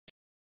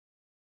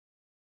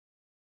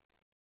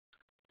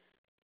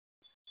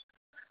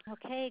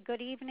Okay,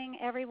 good evening,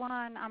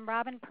 everyone. I'm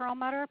Robin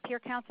Perlmutter, peer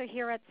counselor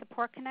here at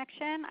Support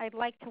Connection. I'd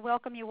like to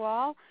welcome you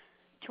all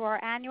to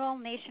our annual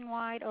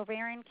nationwide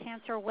ovarian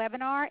cancer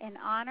webinar in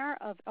honor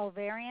of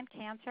Ovarian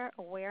Cancer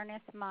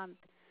Awareness Month.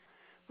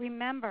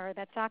 Remember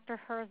that Dr.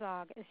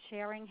 Herzog is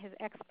sharing his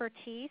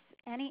expertise.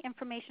 Any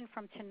information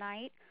from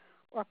tonight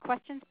or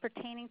questions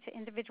pertaining to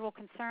individual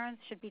concerns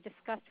should be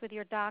discussed with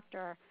your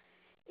doctor.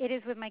 It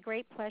is with my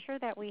great pleasure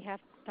that we have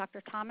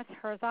Dr. Thomas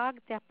Herzog,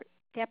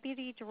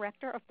 Deputy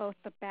Director of both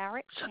the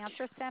Barrett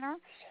Cancer Center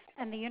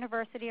and the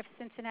University of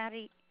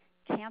Cincinnati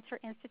Cancer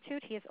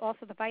Institute. He is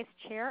also the Vice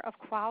Chair of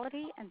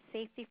Quality and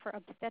Safety for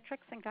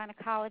Obstetrics and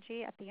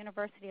Gynecology at the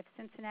University of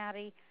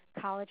Cincinnati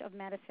College of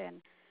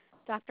Medicine.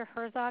 Dr.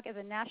 Herzog is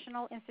a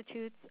National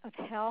Institutes of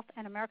Health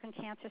and American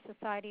Cancer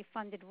Society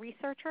funded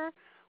researcher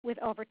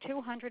with over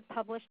 200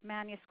 published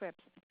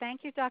manuscripts.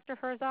 Thank you, Dr.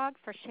 Herzog,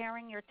 for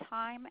sharing your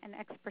time and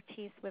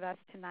expertise with us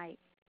tonight.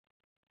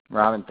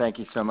 Robin, thank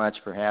you so much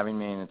for having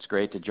me, and it's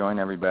great to join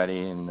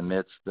everybody in the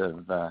midst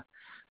of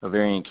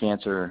Ovarian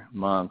Cancer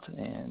Month,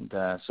 and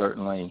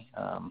certainly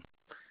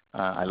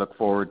I look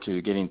forward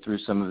to getting through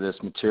some of this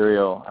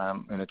material.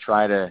 I'm going to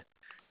try to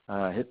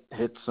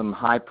hit some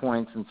high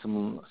points and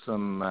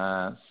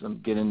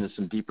some get into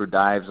some deeper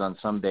dives on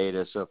some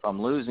data. So if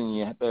I'm losing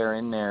you, bear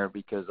in there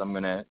because I'm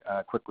going to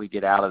quickly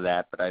get out of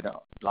that. But a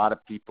lot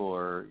of people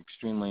are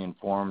extremely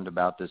informed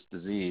about this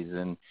disease,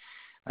 and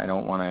I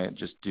don't want to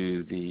just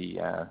do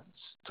the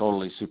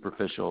totally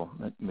superficial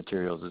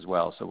materials as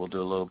well. So we'll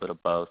do a little bit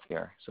of both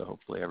here. So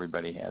hopefully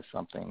everybody has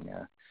something,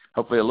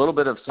 hopefully a little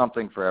bit of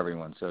something for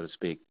everyone, so to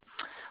speak.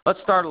 Let's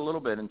start a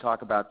little bit and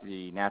talk about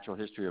the natural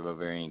history of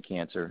ovarian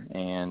cancer.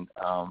 And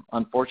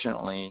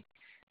unfortunately,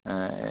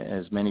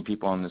 as many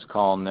people on this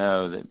call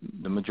know, that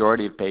the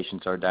majority of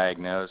patients are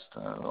diagnosed,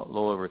 a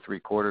little over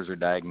 3/4 are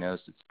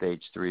diagnosed at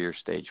stage 3 or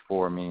stage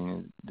 4,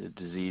 meaning the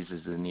disease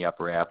is in the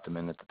upper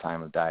abdomen at the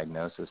time of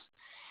diagnosis.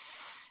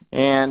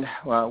 And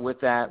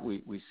with that,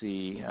 we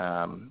see,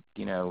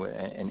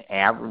 an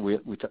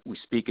average. We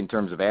speak in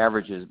terms of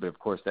averages, but of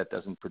course that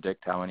doesn't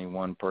predict how any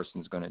one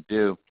person's going to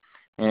do.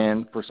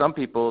 And for some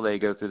people, they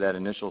go through that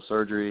initial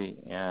surgery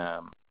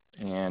and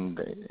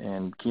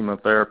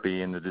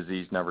chemotherapy, and the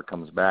disease never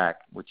comes back,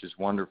 which is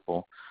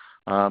wonderful.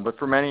 But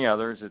for many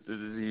others, the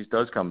disease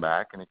does come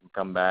back, and it can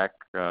come back.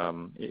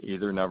 It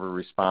either never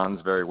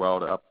responds very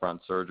well to upfront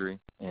surgery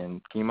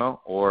and chemo,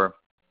 or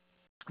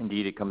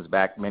indeed it comes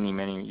back many,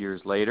 many years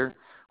later,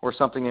 or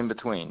something in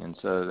between. And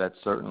so that's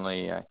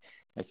certainly, I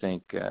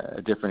think,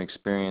 a different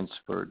experience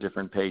for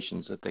different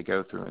patients that they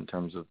go through in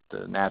terms of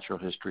the natural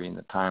history and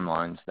the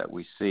timelines that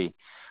we see.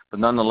 But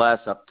nonetheless,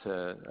 up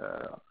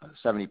to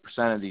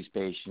 70% of these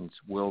patients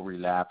will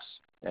relapse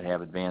that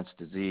have advanced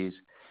disease.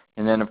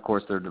 And then, of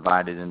course, they're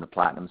divided into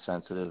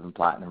platinum-sensitive and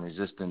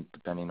platinum-resistant,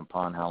 depending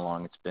upon how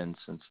long it's been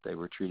since they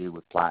were treated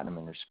with platinum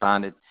and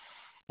responded.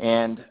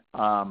 And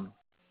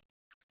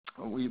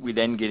we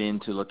then get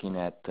into looking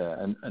at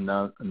a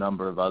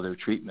number of other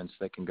treatments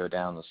that can go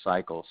down the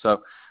cycle.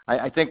 So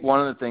I think one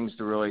of the things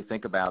to really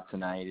think about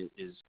tonight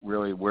is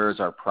really where is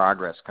our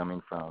progress coming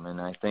from.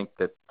 And I think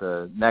that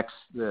the next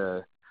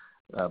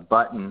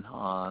button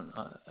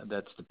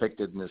that's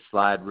depicted in this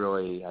slide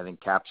really, I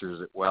think, captures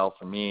it well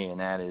for me, and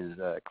that is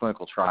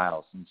clinical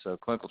trials. And so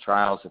clinical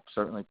trials have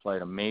certainly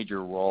played a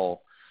major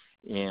role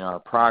in our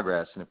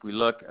progress. And if we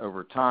look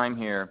over time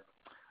here,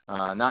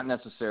 not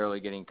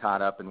necessarily getting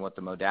caught up in what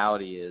the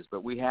modality is,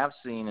 but we have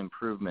seen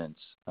improvements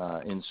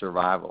in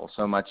survival,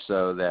 so much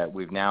so that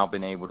we've now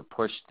been able to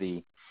push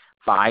the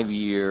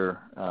 5-year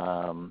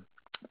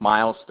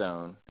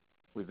milestone.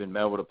 We've been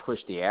able to push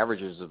the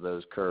averages of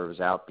those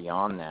curves out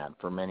beyond that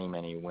for many,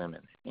 many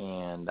women,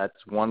 and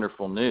that's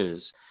wonderful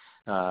news.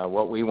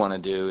 What we want to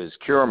do is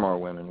cure more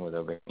women with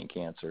ovarian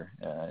cancer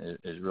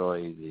is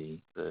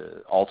really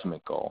the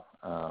ultimate goal.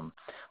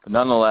 But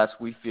nonetheless,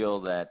 we feel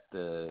that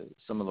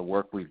some of the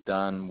work we've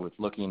done with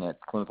looking at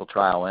clinical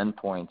trial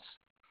endpoints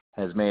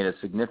has made a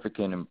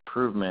significant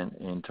improvement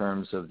in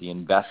terms of the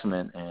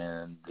investment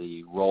and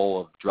the role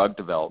of drug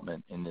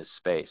development in this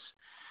space.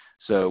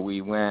 So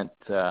we went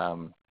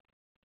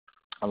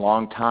a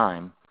long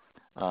time,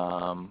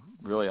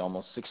 really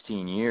almost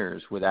 16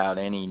 years, without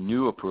any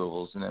new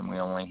approvals, and then we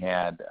only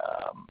had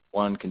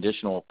one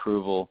conditional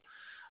approval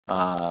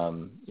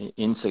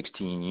in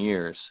 16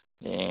 years.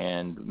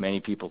 And many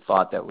people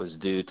thought that was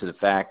due to the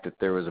fact that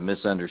there was a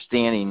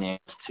misunderstanding as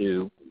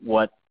to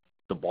what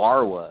the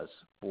bar was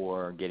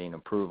for getting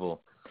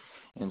approval.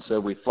 And so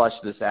we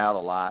flushed this out a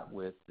lot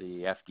with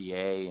the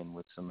FDA and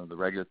with some of the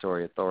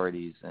regulatory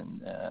authorities,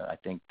 and I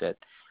think that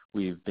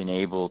we've been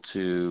able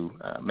to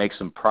make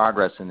some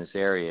progress in this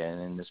area,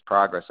 and in this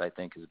progress I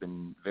think has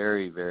been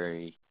very,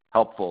 very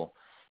helpful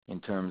in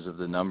terms of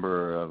the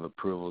number of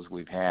approvals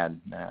we've had,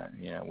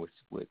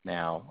 with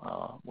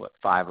now,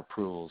 5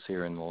 approvals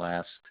here in the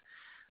last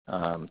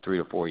 3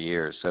 to 4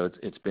 years. So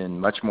it's been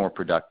much more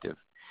productive.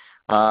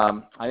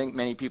 I think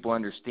many people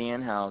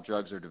understand how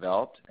drugs are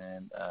developed,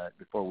 and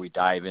before we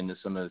dive into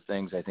some of the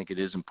things, I think it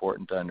is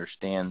important to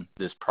understand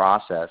this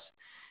process.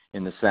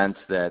 in the sense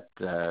that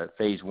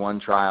phase 1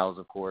 trials,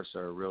 of course,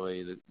 are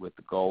really with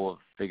the goal of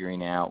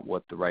figuring out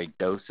what the right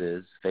dose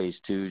is. Phase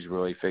 2 is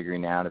really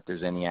figuring out if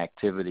there's any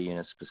activity in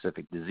a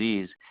specific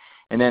disease.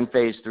 And then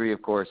phase 3,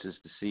 of course, is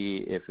to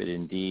see if it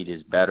indeed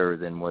is better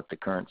than what the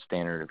current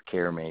standard of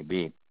care may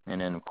be.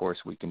 And then, of course,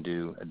 we can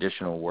do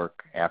additional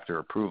work after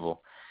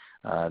approval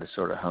to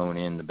sort of hone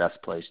in the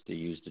best place to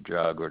use the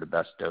drug or the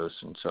best dose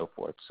and so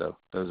forth. So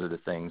those are the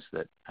things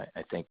that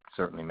I think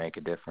certainly make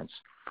a difference.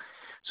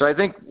 So I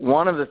think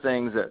one of the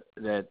things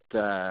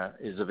that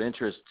is of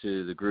interest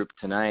to the group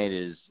tonight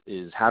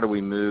is how do we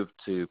move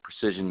to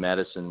precision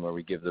medicine where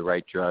we give the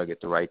right drug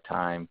at the right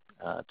time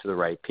to the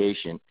right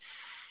patient.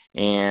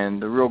 And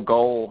the real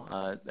goal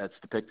that's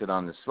depicted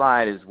on the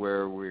slide is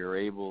where we are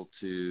able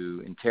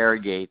to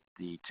interrogate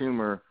the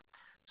tumor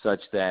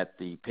such that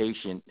the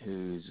patient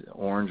who's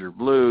orange or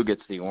blue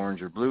gets the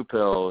orange or blue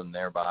pill and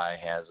thereby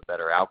has a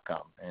better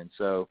outcome. And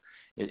so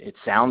it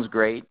sounds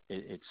great.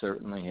 It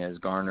certainly has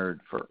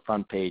garnered for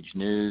front page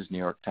news, New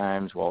York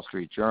Times, Wall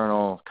Street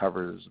Journal,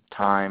 covers of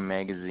Time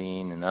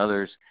magazine and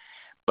others.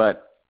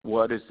 But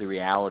what is the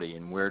reality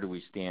and where do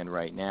we stand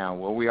right now?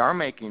 Well, we are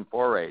making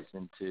forays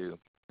into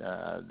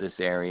this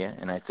area,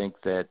 and I think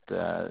that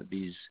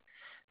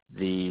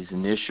these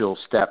initial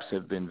steps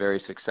have been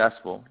very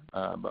successful,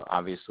 but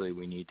obviously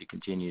we need to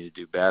continue to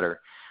do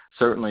better.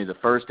 Certainly the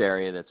first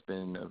area that's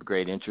been of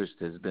great interest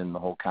has been the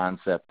whole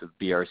concept of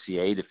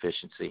BRCA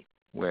deficiency,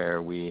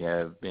 where we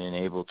have been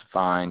able to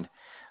find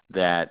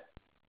that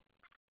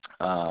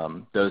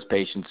those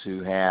patients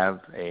who have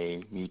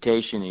a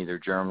mutation, either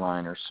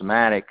germline or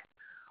somatic,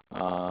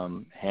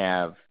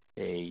 have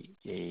a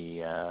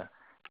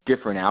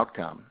different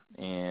outcome.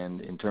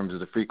 And in terms of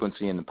the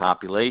frequency in the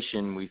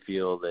population, we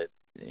feel that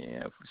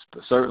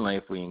certainly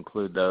if we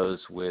include those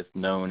with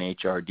known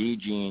HRD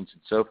genes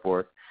and so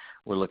forth,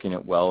 we're looking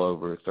at well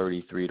over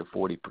 33 to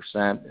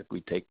 40%. If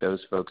we take those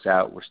folks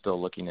out, we're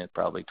still looking at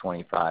probably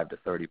 25 to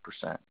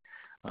 30%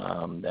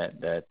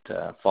 that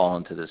fall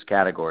into this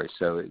category.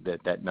 So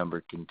that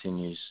number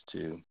continues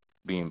to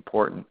be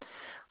important.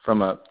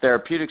 From a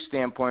therapeutic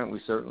standpoint, we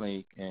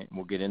certainly, and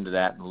we'll get into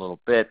that in a little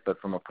bit, but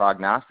from a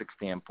prognostic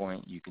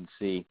standpoint, you can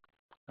see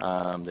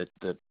that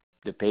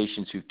the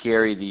patients who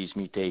carry these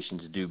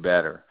mutations do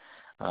better.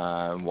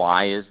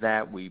 Why is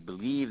that? We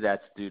believe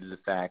that's due to the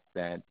fact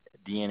that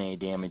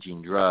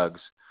DNA-damaging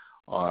drugs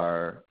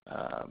are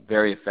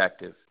very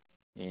effective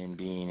in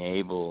being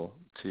able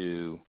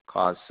to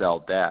cause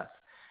cell death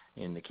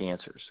in the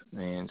cancers.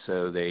 And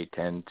so they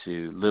tend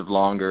to live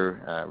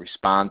longer,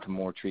 respond to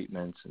more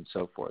treatments, and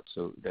so forth.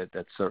 So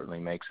that certainly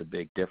makes a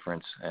big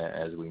difference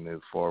as we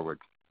move forward.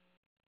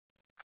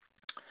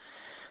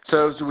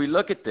 So as we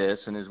look at this,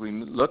 and as we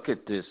look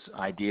at this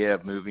idea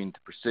of moving to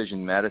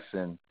precision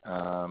medicine,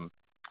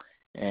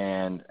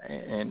 and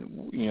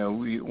you know,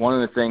 one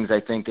of the things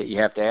I think that you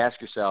have to ask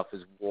yourself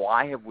is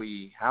how have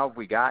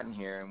we gotten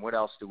here, and what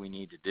else do we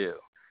need to do?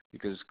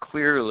 Because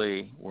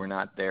clearly we're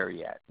not there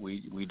yet.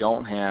 We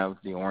don't have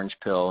the orange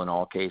pill in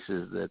all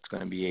cases that's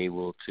going to be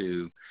able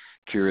to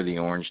cure the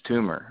orange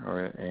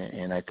tumor,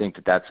 and I think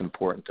that that's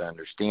important to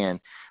understand.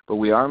 But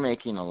we are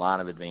making a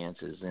lot of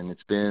advances, and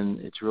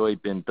it's really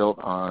been built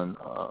on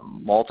a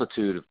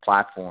multitude of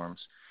platforms.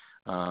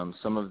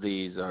 Some of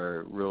these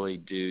are really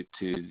due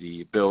to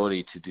the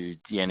ability to do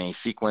DNA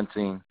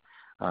sequencing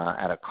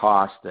at a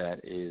cost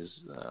that is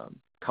a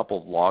couple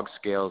of log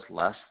scales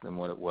less than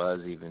what it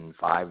was even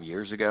 5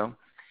 years ago.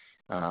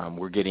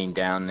 We're getting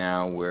down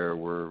now where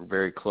we're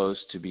very close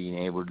to being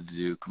able to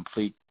do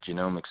complete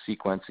genomic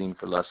sequencing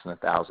for less than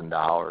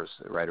 $1,000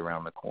 right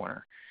around the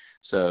corner.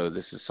 So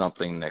this is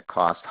something that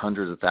cost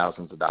hundreds of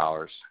thousands of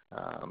dollars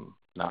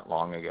not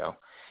long ago.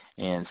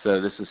 And so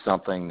this is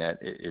something that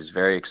is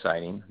very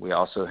exciting. We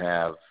also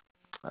have,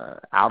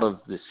 out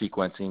of the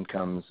sequencing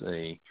comes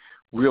a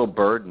real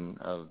burden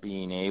of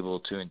being able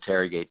to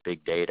interrogate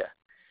big data.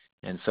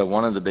 And so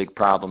one of the big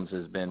problems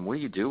has been, what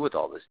do you do with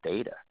all this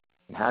data?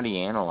 And how do you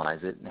analyze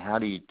it? And how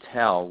do you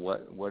tell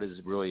what is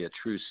really a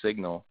true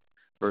signal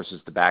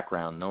versus the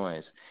background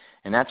noise?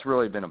 And that's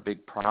really been a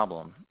big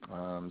problem.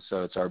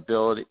 So it's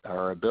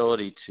our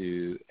ability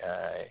to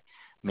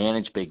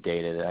manage big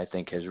data that I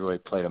think has really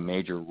played a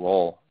major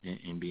role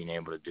in being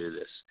able to do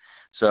this.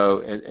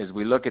 So as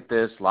we look at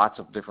this, lots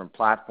of different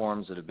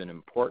platforms that have been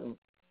important,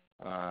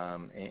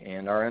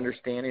 and our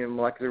understanding of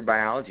molecular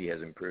biology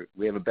has improved.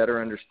 We have a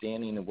better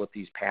understanding of what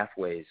these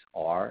pathways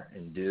are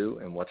and do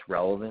and what's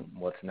relevant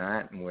and what's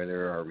not, and where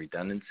there are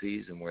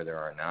redundancies and where there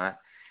are not.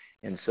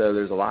 And so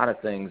there's a lot of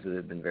things that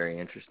have been very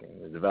interesting.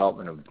 The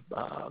development of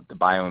the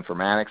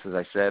bioinformatics, as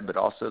I said, but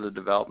also the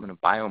development of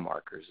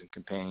biomarkers and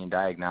companion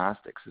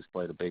diagnostics has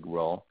played a big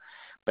role.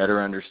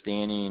 Better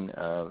understanding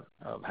of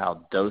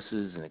how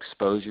doses and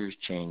exposures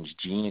change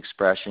gene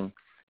expression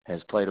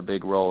has played a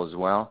big role as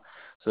well.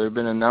 So there have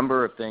been a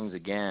number of things,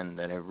 again,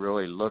 that have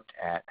really looked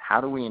at how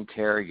do we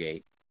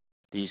interrogate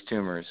these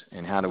tumors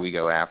and how do we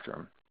go after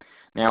them.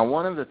 Now,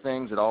 one of the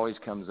things that always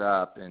comes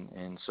up,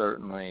 and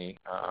certainly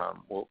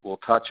we'll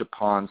touch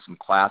upon some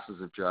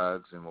classes of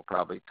drugs, and we'll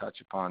probably touch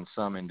upon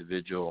some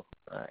individual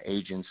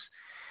agents,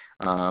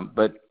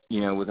 but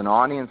with an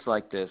audience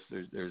like this,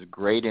 there's a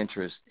great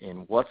interest in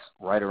what's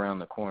right around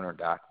the corner,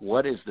 Doc.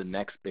 What is the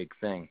next big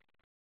thing?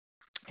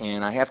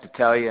 And I have to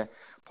tell you,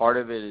 part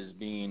of it is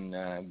being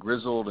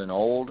grizzled and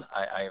old.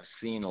 I have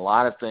seen a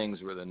lot of things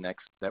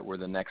that were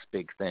the next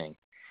big thing.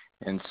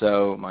 And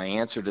so my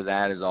answer to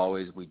that is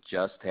always we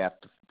just have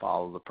to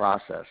follow the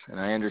process. And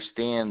I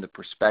understand the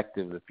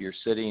perspective. If you're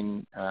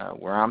sitting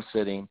where I'm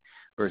sitting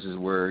versus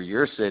where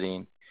you're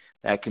sitting,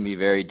 that can be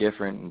very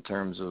different in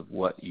terms of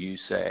what you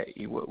say,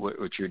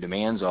 what your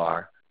demands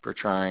are for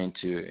trying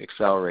to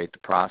accelerate the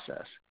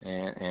process.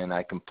 And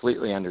I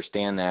completely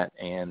understand that,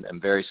 and I'm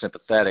very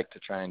sympathetic to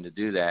trying to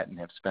do that and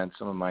have spent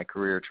some of my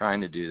career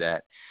trying to do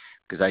that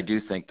because I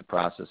do think the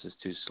process is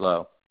too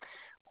slow.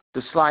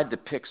 This slide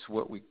depicts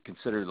what we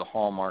consider the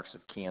hallmarks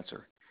of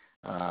cancer.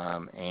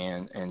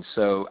 And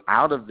so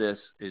out of this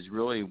is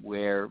really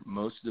where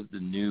most of the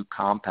new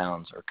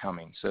compounds are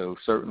coming. So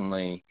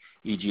certainly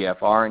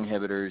EGFR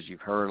inhibitors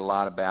you've heard a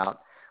lot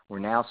about. We're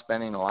now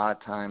spending a lot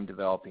of time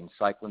developing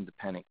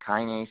cyclin-dependent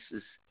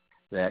kinases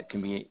that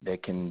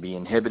can be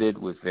inhibited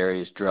with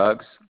various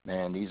drugs,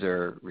 and these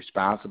are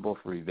responsible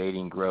for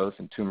evading growth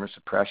and tumor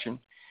suppression.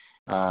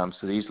 So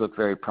these look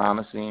very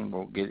promising.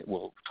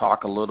 We'll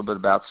talk a little bit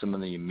about some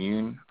of the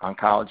immune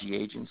oncology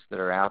agents that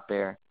are out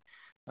there.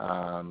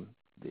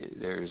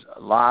 There's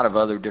a lot of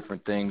other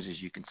different things,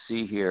 as you can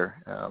see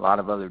here, a lot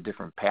of other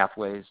different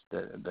pathways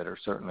that are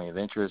certainly of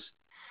interest.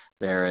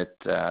 There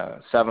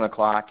at 7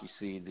 o'clock, you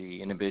see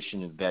the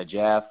inhibition of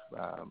VEGF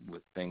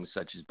with things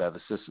such as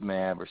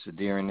bevacizumab or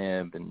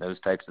cediranib and those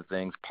types of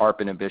things.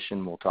 PARP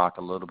inhibition we'll talk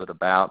a little bit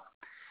about.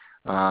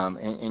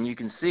 And you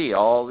can see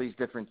all these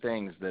different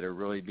things that are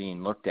really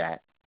being looked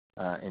at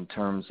in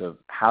terms of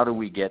how do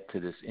we get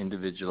to this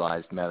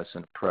individualized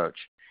medicine approach.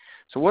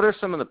 So what are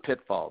some of the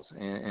pitfalls?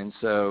 And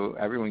so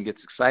everyone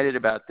gets excited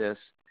about this,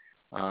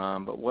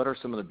 but what are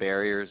some of the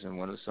barriers and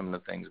what are some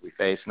of the things we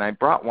face? And I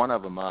brought one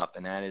of them up,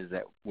 and that is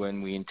that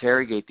when we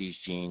interrogate these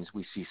genes,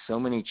 we see so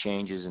many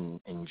changes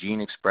in gene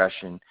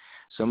expression,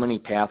 so many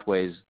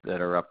pathways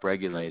that are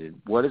upregulated.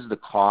 What is the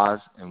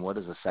cause and what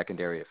is the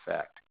secondary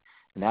effect?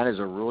 And that is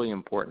a really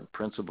important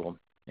principle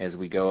as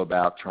we go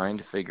about trying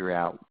to figure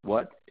out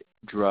what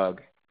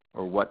drug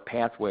or what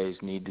pathways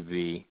need to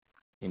be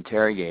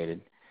interrogated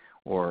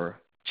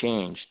or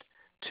changed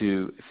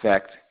to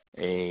affect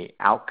an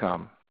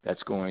outcome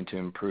that's going to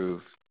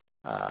improve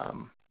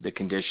the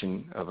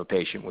condition of a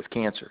patient with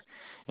cancer.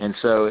 And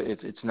so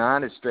it's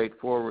not as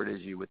straightforward as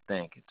you would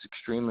think. It's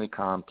extremely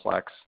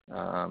complex,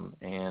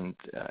 and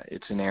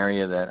it's an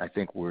area that I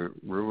think we're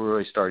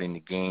really starting to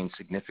gain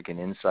significant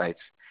insights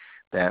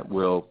that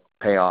will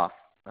pay off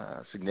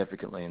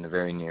significantly in the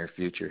very near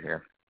future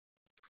here.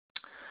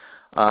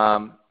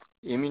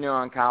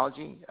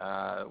 Immuno-oncology,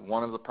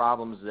 one of the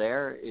problems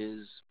there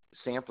is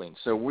sampling.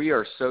 So we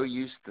are so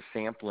used to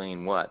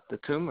sampling what? The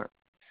tumor.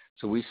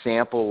 So we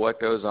sample what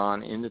goes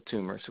on in the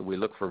tumor. So we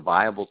look for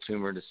viable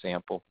tumor to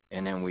sample,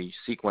 and then we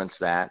sequence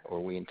that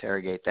or we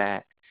interrogate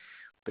that.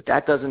 But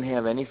that doesn't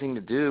have anything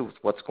to do with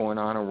what's going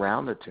on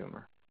around the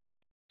tumor.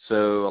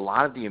 So a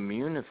lot of the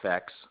immune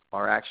effects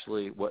are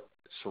actually what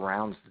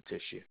surrounds the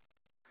tissue.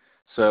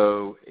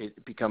 So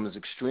it becomes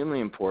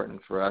extremely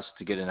important for us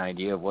to get an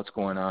idea of what's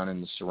going on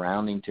in the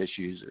surrounding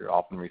tissues, or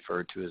often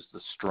referred to as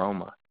the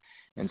stroma.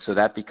 And so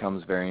that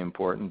becomes very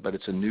important, but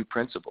it's a new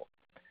principle.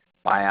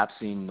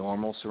 Biopsying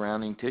normal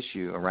surrounding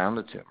tissue around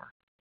the tumor.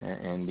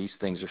 And these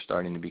things are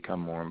starting to become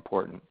more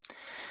important.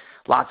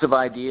 Lots of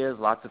ideas,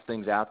 lots of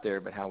things out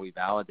there, but how we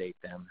validate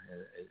them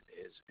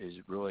is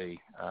really,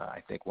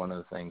 I think, one of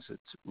the things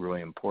that's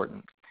really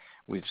important.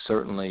 We've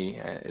certainly,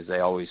 as I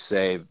always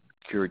say,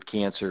 cured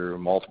cancer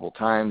multiple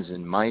times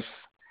in mice,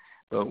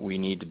 but we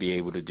need to be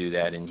able to do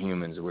that in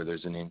humans where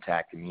there's an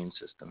intact immune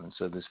system. And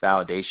so this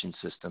validation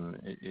system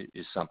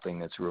is something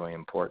that's really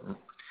important.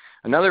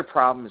 Another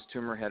problem is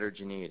tumor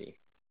heterogeneity.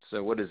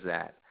 So what is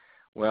that?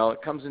 Well,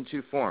 it comes in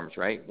two forms,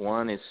 right?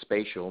 One is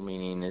spatial,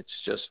 meaning it's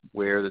just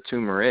where the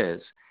tumor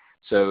is.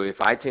 So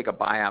if I take a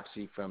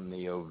biopsy from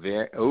the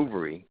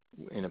ovary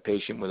in a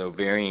patient with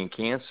ovarian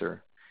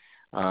cancer,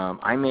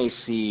 I may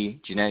see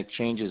genetic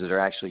changes that are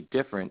actually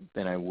different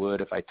than I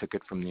would if I took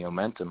it from the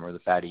omentum or the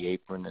fatty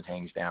apron that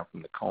hangs down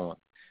from the colon.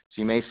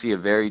 So you may see a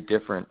very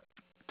different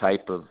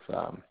type of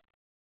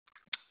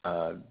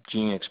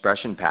gene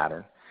expression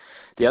pattern.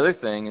 The other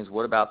thing is,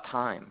 what about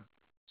time?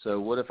 So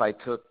what if I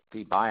took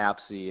the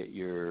biopsy at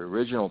your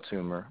original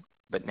tumor,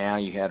 but now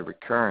you had a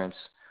recurrence?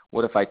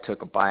 What if I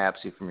took a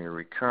biopsy from your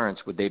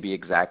recurrence? Would they be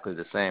exactly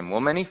the same? Well,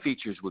 many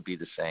features would be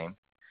the same,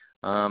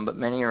 but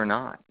many are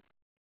not.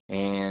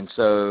 And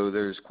so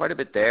there's quite a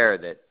bit there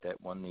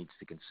that one needs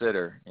to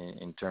consider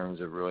in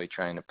terms of really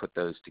trying to put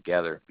those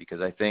together,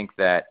 because I think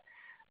that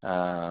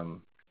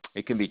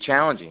it can be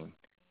challenging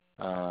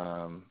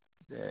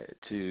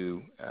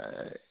to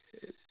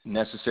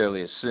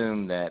necessarily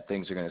assume that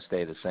things are going to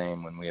stay the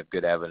same when we have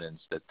good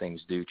evidence that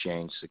things do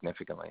change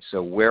significantly.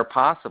 So where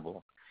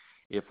possible,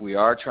 if we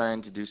are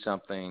trying to do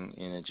something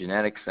in a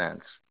genetic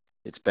sense,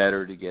 it's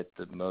better to get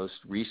the most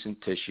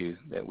recent tissue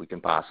that we can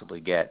possibly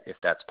get, if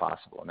that's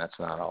possible, and that's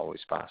not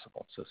always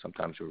possible. So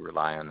sometimes we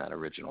rely on that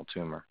original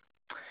tumor.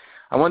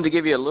 I wanted to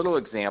give you a little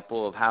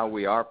example of how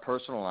we are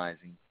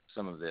personalizing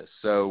some of this.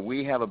 So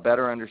we have a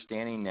better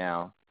understanding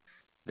now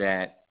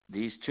that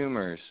these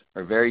tumors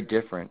are very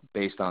different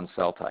based on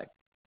cell type.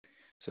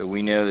 So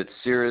we know that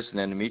serous and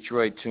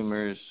endometrioid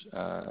tumors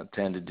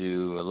tend to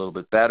do a little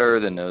bit better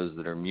than those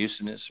that are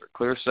mucinous or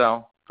clear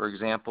cell, for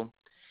example.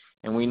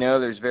 And we know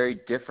there's very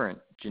different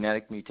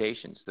genetic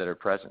mutations that are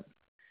present.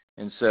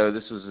 And so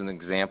this was an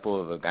example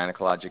of a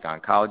Gynecologic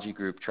Oncology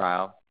group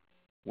trial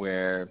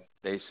where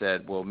they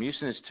said, well,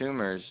 mucinous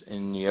tumors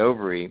in the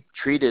ovary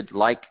treated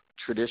like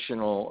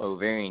traditional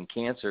ovarian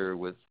cancer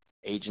with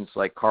agents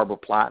like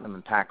carboplatin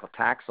and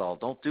paclitaxel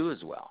don't do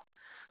as well.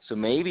 So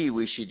maybe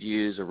we should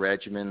use a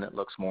regimen that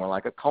looks more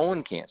like a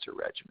colon cancer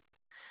regimen.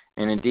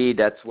 And indeed,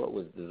 that's what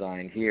was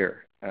designed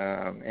here.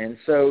 And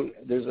so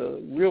there's a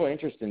real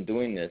interest in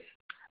doing this,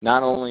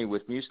 not only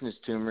with mucinous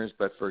tumors,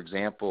 but, for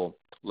example,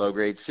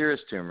 low-grade serous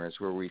tumors,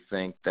 where we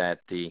think that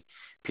the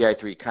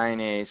PI3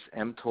 kinase,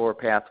 mTOR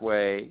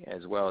pathway,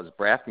 as well as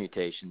BRAF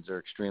mutations are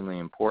extremely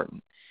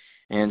important.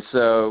 And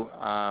so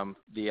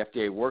the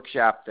FDA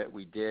workshop that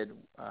we did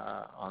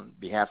on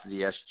behalf of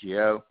the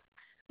SGO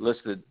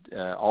listed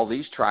all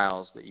these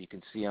trials that you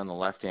can see on the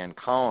left-hand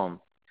column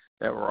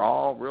that were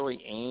all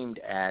really aimed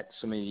at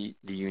some of the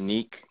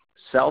unique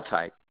cell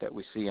type that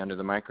we see under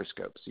the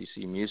microscope. So you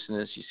see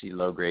mucinous, you see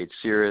low-grade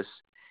serous,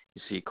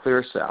 you see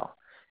clear cell.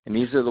 And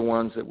these are the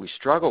ones that we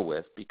struggle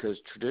with because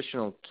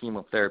traditional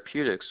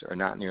chemotherapeutics are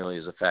not nearly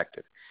as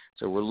effective.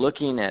 So we're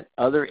looking at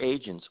other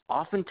agents,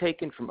 often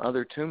taken from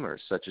other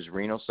tumors, such as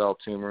renal cell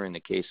tumor in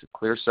the case of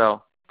clear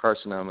cell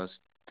carcinomas,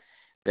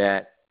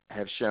 that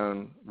have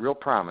shown real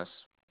promise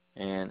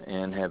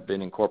and have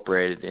been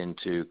incorporated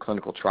into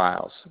clinical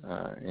trials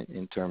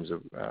in terms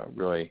of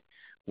really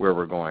where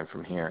we're going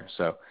from here.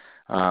 So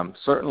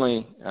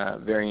certainly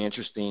very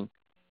interesting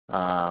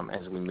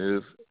as we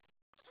move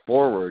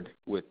forward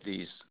with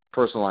these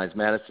personalized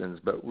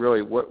medicines, but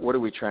really what are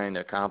we trying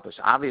to accomplish?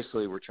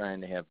 Obviously, we're trying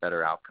to have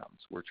better outcomes.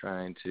 We're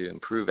trying to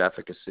improve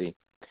efficacy.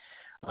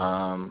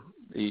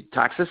 The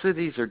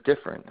toxicities are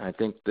different. I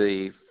think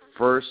the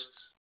first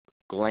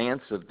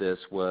glance of this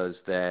was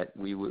that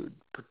we would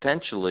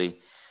potentially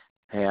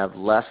have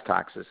less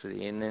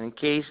toxicity. And in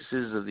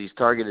cases of these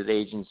targeted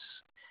agents,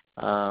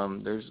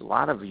 there's a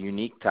lot of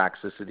unique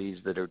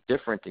toxicities that are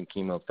different in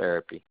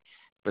chemotherapy,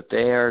 but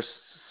they are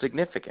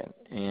significant.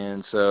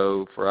 And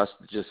so for us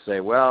to just say,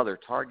 well, they're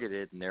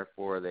targeted and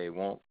therefore they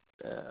won't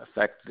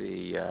affect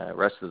the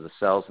rest of the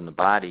cells in the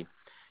body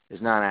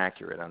is not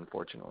accurate,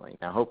 unfortunately.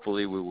 Now,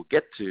 hopefully we will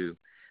get to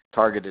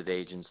targeted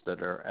agents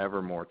that are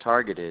ever more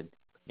targeted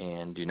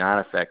and do not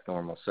affect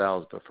normal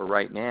cells. But for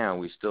right now,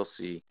 we still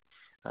see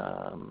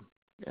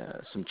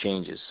some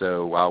changes.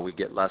 So while we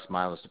get less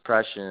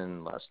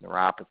myelosuppression, less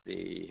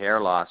neuropathy, hair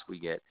loss, we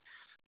get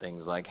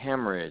things like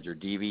hemorrhage or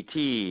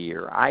DVT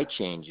or eye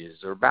changes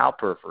or bowel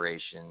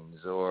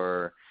perforations,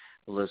 or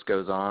the list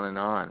goes on,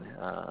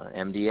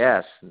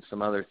 MDS and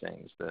some other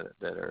things that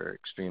are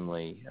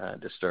extremely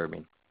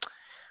disturbing.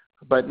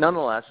 But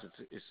nonetheless,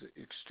 it's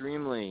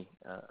extremely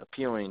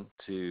appealing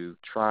to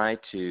try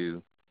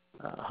to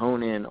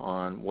hone in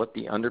on what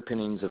the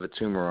underpinnings of a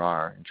tumor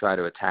are and try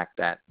to attack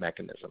that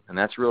mechanism. And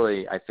that's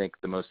really, I think,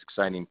 the most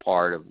exciting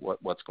part of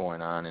what's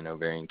going on in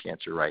ovarian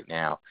cancer right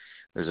now.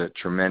 There's a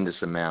tremendous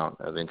amount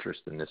of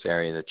interest in this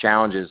area. The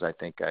challenges, I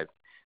think,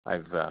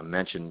 I've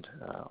mentioned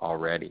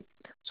already.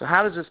 So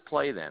how does this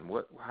play then?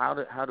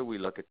 How do we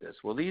look at this?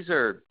 Well, these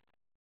are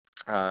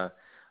a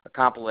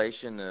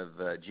compilation of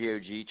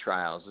GOG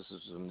trials. This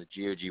is from the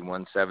GOG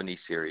 170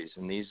 series,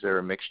 and these are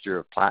a mixture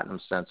of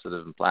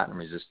platinum-sensitive and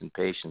platinum-resistant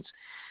patients.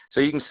 So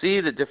you can see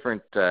the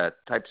different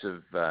types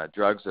of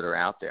drugs that are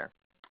out there.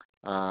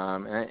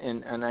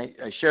 And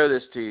I show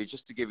this to you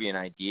just to give you an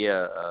idea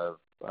of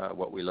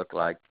what we look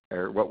like,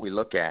 or what we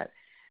look at.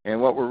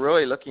 And what we're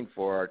really looking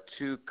for are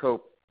two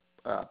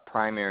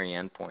primary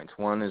endpoints.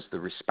 One is the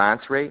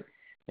response rate,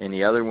 and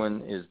the other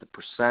one is the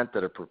percent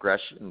that are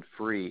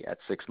progression-free at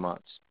 6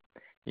 months.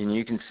 And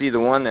you can see the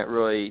one that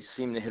really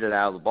seemed to hit it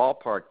out of the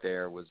ballpark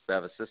there was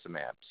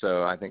bevacizumab.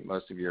 So I think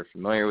most of you are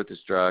familiar with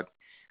this drug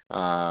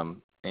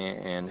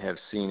and have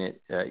seen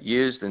it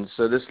used. And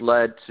so this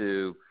led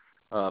to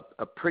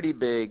a pretty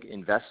big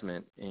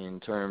investment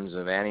in terms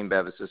of adding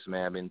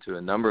bevacizumab into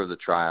a number of the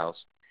trials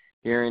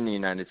here in the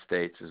United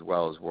States as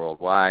well as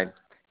worldwide,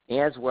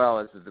 as well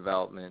as the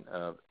development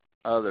of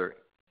other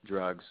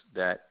drugs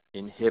that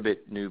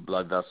inhibit new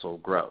blood vessel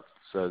growth.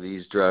 So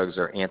these drugs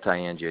are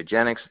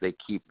anti-angiogenics. They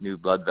keep new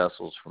blood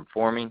vessels from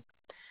forming.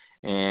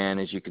 And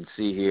as you can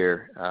see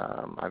here,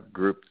 I've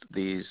grouped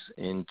these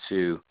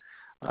into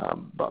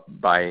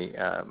by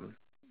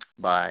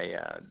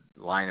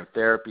line of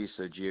therapy,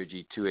 so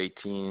GOG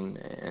 218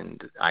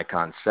 and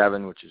ICON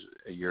 7, which is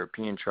a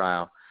European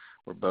trial,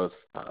 were both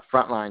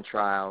frontline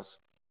trials,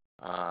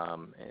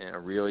 in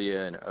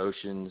Aurelia and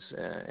Oceans,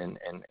 and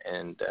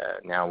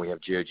now we have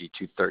GOG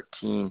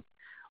 213,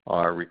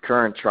 are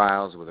recurrent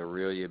trials with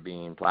Aurelia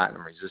being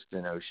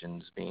platinum-resistant,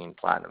 Oceans being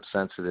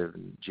platinum-sensitive,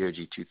 and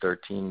GOG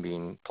 213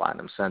 being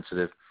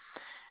platinum-sensitive.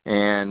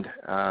 And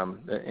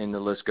the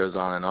list goes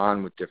on and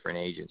on with different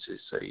agencies.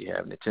 So you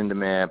have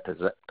nintedanib,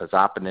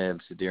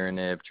 pazopanib,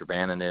 cediranib,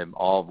 trebaninib,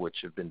 all of which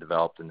have been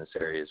developed in this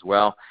area as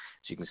well.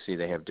 As you can see,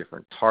 they have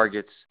different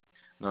targets.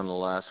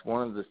 Nonetheless,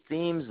 one of the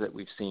themes that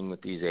we've seen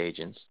with these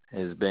agents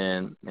has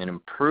been an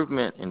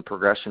improvement in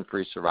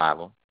progression-free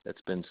survival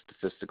that's been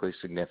statistically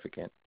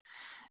significant.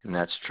 And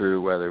that's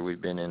true whether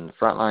we've been in the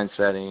frontline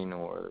setting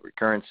or the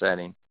recurrent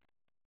setting.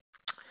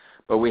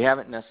 But we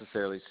haven't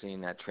necessarily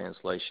seen that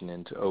translation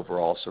into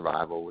overall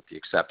survival, with the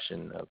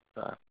exception of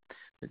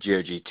the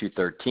GOG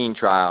 213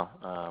 trial,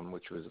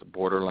 which was a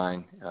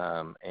borderline,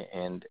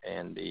 and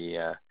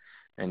the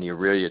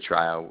Aurelia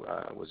trial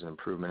was an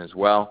improvement as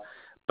well.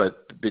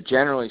 But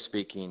generally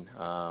speaking,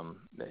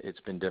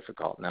 it's been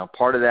difficult. Now,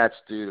 part of that's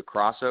due to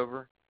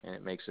crossover, and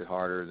it makes it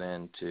harder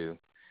then to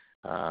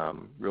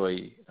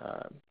really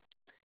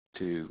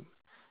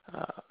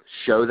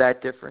show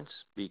that difference,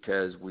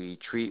 because we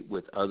treat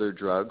with other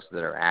drugs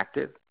that are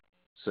active,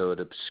 so it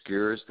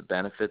obscures the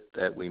benefit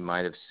that we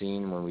might have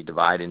seen when we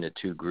divide into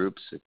two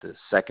groups. If the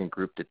second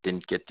group that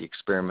didn't get the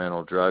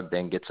experimental drug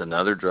then gets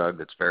another drug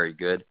that's very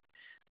good,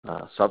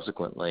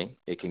 subsequently,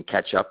 it can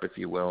catch up, if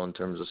you will, in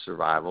terms of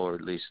survival, or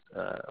at least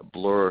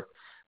blur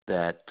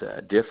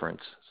that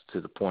difference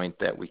to the point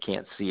that we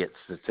can't see it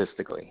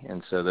statistically.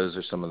 And so those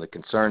are some of the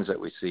concerns that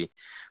we see.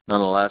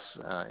 Nonetheless,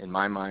 in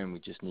my mind, we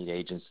just need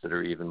agents that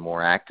are even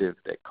more active,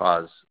 that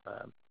cause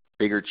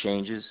bigger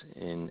changes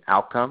in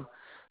outcome,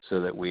 so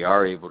that we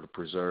are able to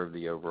preserve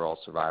the overall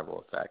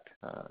survival effect.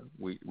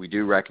 We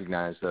do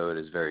recognize, though, it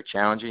is very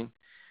challenging,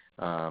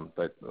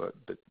 but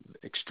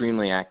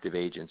extremely active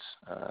agents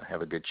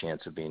have a good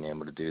chance of being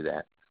able to do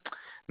that.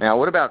 Now,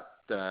 what about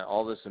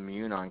all this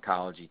immune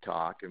oncology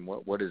talk, and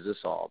what is this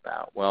all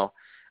about? Well,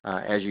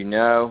 as you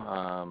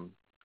know,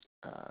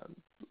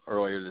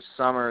 earlier this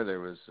summer, there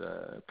was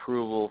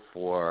approval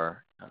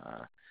for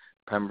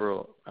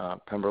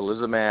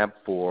pembrolizumab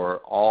for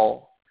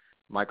all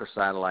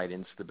microsatellite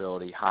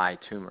instability high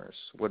tumors.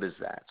 What is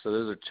that? So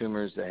those are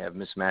tumors that have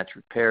mismatch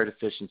repair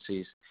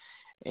deficiencies,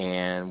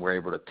 and we're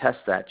able to test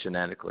that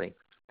genetically.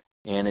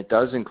 And it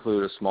does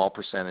include a small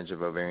percentage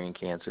of ovarian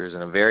cancers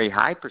and a very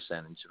high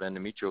percentage of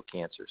endometrial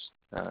cancers,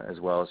 as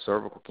well as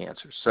cervical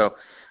cancers. So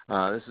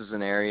this is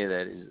an area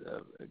that is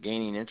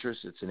gaining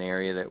interest. It's an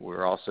area that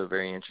we're also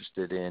very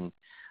interested in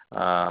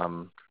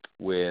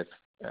with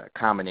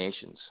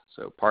combinations.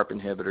 So PARP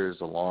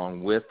inhibitors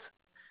along with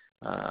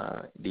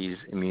these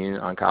immune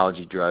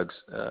oncology drugs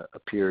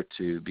appear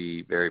to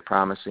be very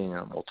promising,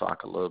 and we'll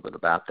talk a little bit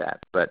about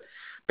that. But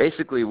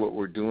basically what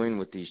we're doing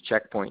with these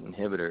checkpoint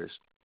inhibitors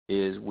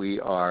is we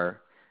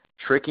are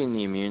tricking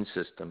the immune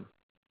system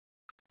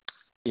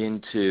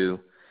into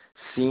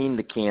seeing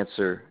the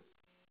cancer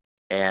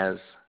as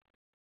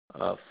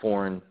a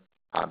foreign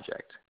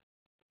object.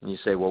 And you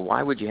say, well,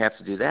 why would you have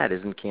to do that?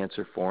 Isn't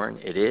cancer foreign?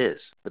 It is.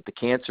 But the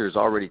cancer has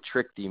already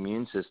tricked the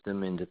immune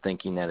system into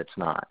thinking that it's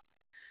not.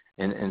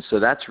 And so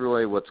that's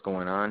really what's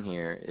going on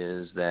here,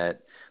 is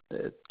that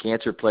the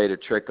cancer played a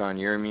trick on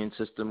your immune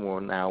system.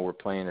 Well, now we're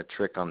playing a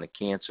trick on the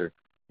cancer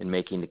and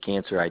making the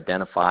cancer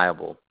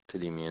identifiable to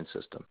the immune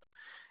system.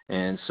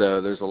 And so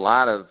there's a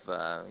lot of,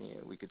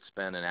 we could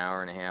spend an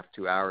hour and a half,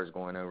 2 hours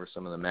going over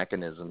some of the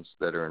mechanisms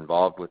that are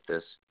involved with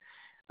this.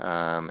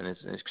 And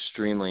it's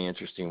extremely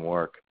interesting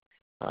work.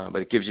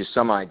 But it gives you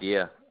some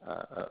idea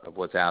of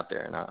what's out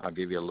there, and I'll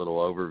give you a little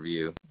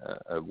overview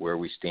of where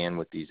we stand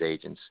with these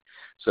agents.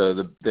 So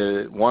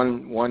the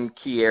one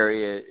key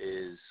area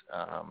is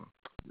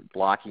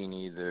blocking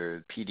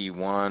either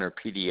PD-1 or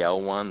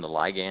PD-L1, the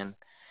ligand,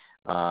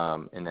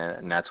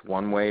 and that's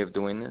one way of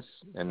doing this.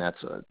 And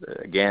that's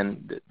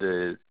again,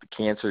 the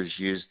cancers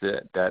use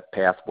that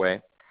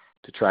pathway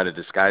to try to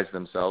disguise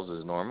themselves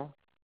as normal.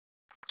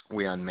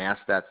 We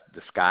unmask that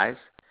disguise,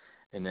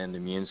 and then the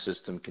immune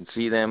system can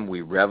see them.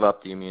 We rev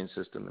up the immune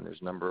system, and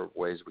there's a number of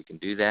ways we can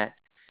do that.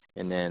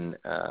 And then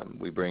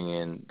we bring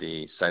in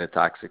the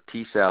cytotoxic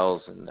T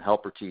cells and the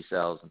helper T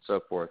cells and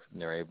so forth,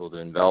 and they're able to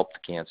envelop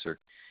the cancer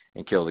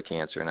and kill the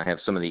cancer. And I have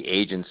some of the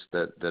agents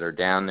that are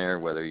down there,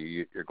 whether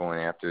you're going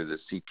after the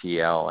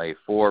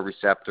CTLA4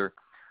 receptor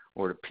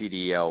or the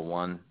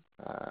PD-L1,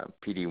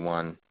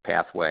 PD-1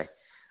 pathway.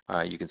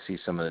 You can see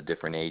some of the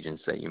different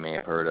agents that you may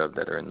have heard of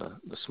that are in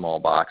the small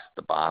box at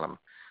the bottom.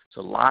 So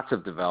lots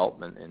of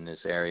development in this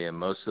area.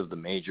 Most of the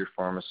major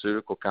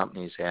pharmaceutical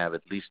companies have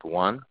at least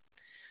one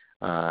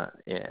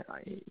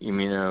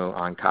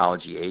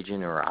immuno-oncology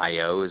agent, or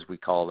IO as we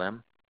call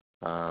them.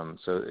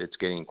 So it's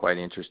getting quite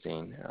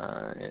interesting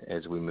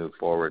as we move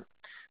forward.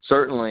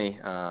 Certainly,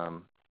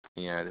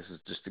 this is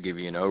just to give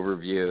you an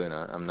overview, and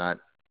I'm not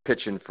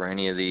pitching for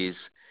any of these,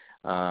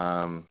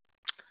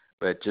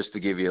 but just to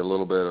give you a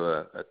little bit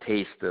of a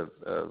taste of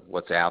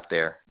what's out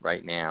there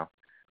right now.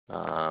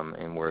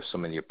 and where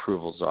some of the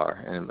approvals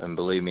are. And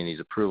believe me, these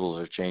approvals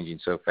are changing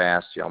so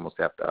fast, you almost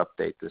have to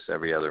update this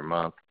every other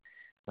month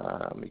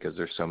because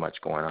there's so much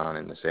going on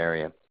in this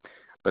area.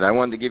 But I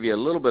wanted to give you a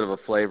little bit of a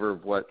flavor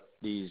of what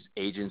these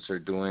agents are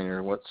doing,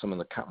 or what some of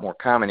the more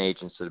common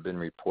agents that have been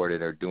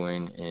reported are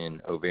doing in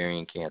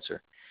ovarian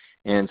cancer.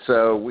 And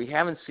so we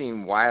haven't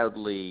seen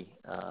wildly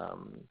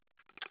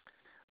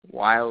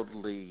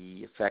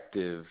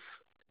effective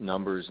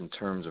numbers in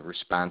terms of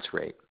response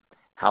rate.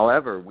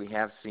 However, we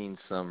have seen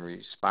some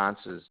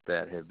responses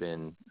that have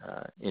been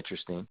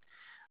interesting,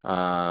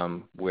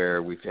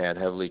 where we've had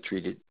heavily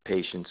treated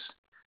patients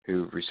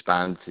who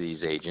respond to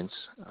these agents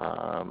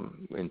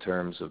in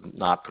terms of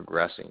not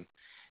progressing.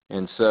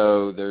 And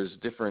so there's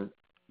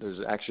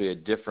actually a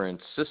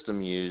different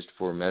system used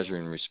for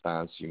measuring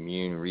response,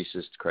 immune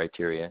RECIST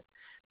criteria,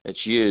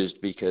 that's used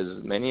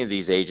because many of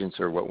these agents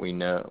are what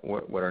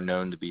are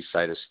known to be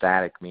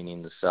cytostatic,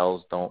 meaning the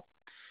cells don't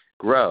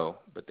grow,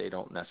 but they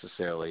don't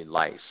necessarily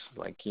lyse.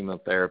 Like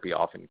chemotherapy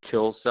often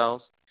kills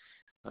cells.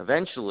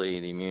 Eventually,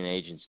 the immune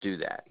agents do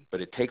that,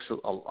 but it takes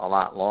a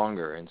lot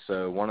longer. And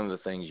so one of the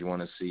things you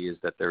want to see is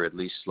that they're at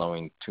least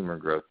slowing tumor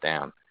growth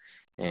down.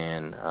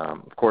 And,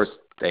 of course,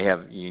 they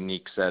have a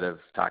unique set of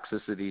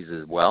toxicities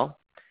as well,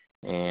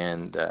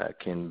 and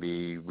can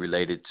be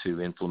related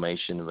to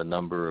inflammation of a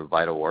number of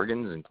vital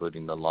organs,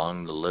 including the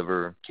lung, the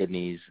liver,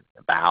 kidneys,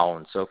 the bowel,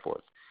 and so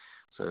forth.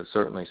 So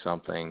certainly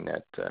something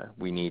that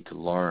we need to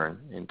learn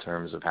in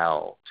terms of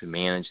how to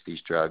manage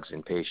these drugs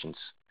in patients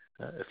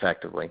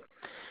effectively.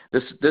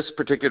 This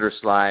particular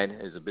slide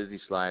is a busy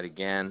slide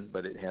again,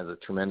 but it has a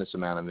tremendous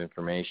amount of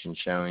information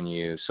showing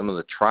you some of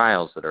the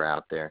trials that are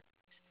out there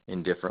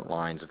in different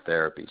lines of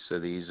therapy. So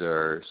these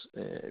are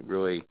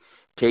really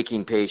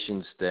taking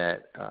patients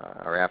that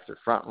are after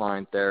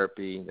frontline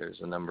therapy.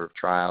 There's a number of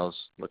trials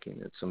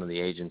looking at some of the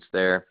agents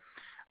there.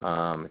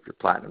 If you're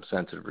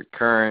platinum-sensitive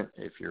recurrent,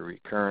 if you're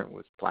recurrent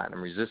with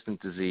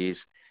platinum-resistant disease,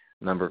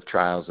 a number of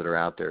trials that are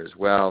out there as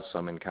well,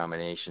 some in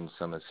combination,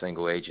 some as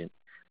single agent.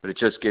 But it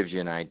just gives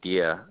you an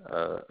idea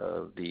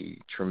of the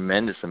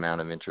tremendous amount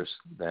of interest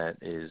that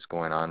is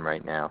going on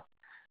right now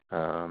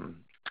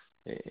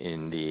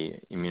in the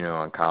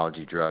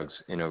immuno-oncology drugs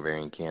in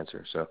ovarian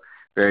cancer. So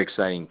very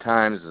exciting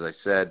times. As I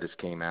said, this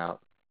came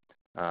out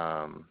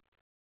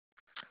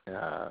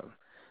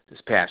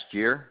this past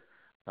year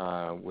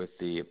with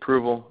the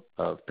approval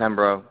of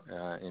Pembro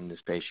in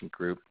this patient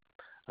group.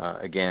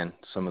 Again,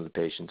 some of the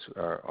patients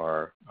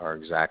are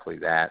exactly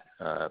that,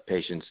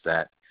 patients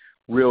that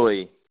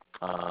really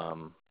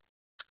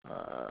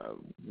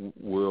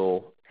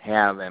will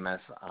have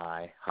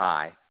MSI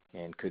high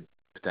and could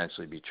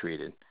potentially be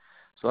treated.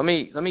 So let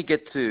me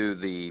get to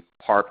the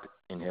PARP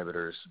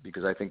inhibitors,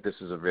 because I think this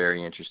is a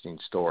very interesting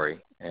story,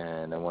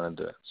 and I wanted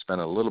to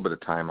spend a little bit of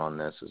time on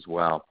this as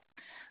well.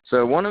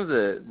 So one of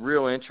the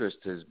real interest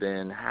has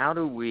been, how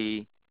do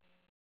we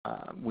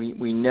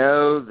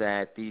know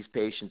that these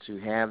patients who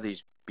have these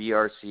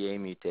BRCA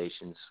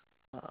mutations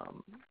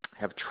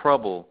have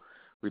trouble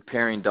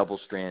repairing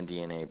double-strand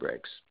DNA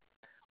breaks.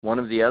 One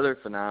of the other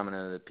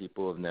phenomena that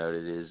people have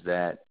noted is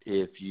that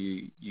if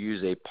you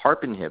use a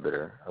PARP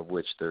inhibitor, of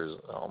which there's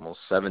almost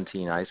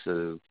 17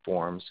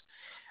 isoforms,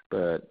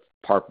 but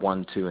PARP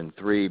 1, 2, and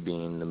 3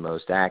 being the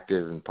most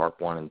active, and PARP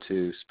 1 and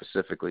 2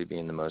 specifically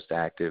being the most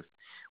active,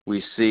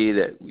 we see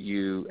that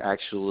you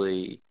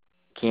actually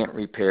can't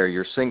repair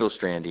your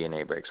single-strand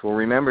DNA breaks. Well,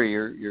 remember,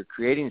 you're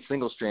creating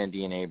single-strand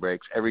DNA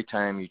breaks every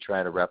time you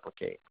try to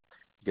replicate,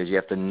 because you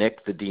have to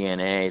nick the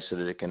DNA so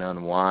that it can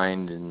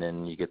unwind, and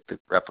then you get the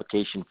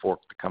replication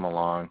fork to come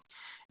along.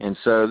 And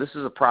so this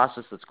is a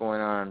process that's going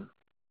on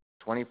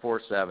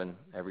 24/7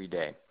 every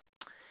day.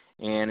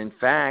 And in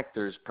fact,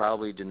 there's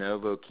probably de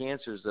novo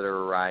cancers that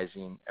are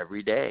arising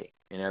every day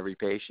in every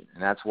patient.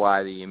 And that's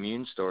why the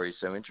immune story is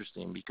so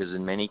interesting, because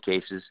in many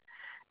cases,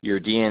 your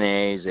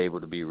DNA is able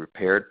to be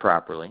repaired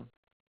properly.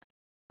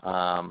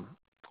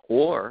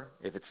 Or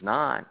if it's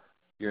not,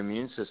 your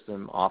immune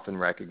system often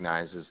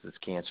recognizes this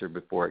cancer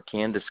before it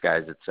can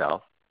disguise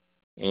itself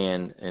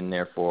and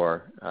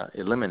therefore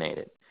eliminate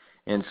it.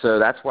 And so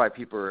that's why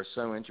people are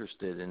so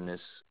interested in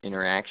this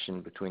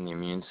interaction between the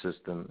immune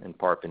system and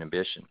PARP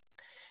inhibition.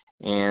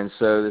 And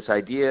so this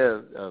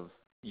idea of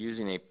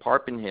using a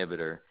PARP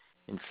inhibitor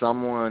in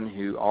someone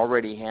who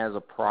already has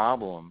a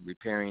problem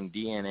repairing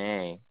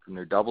DNA from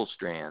their double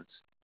strands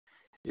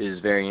is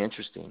very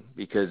interesting,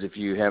 because if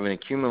you have an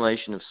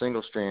accumulation of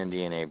single-strand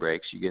DNA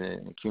breaks, you get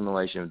an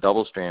accumulation of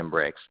double-strand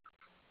breaks.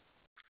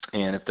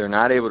 And if they're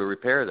not able to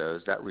repair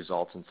those, that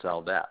results in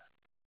cell death.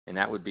 And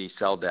that would be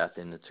cell death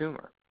in the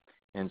tumor.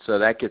 And so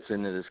that gets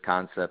into this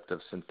concept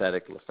of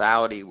synthetic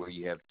lethality, where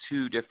you have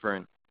two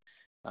different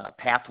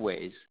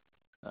pathways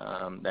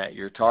that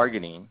you're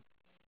targeting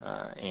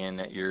and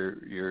that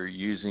you're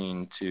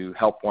using to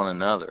help one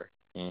another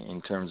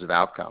in terms of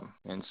outcome.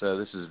 And so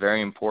this is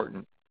very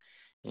important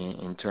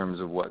in terms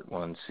of what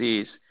one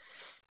sees.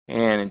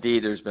 And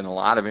indeed, there's been a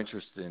lot of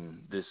interest in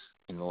this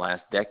in the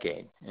last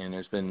decade. And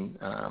there's been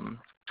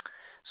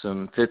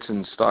some fits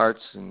and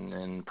starts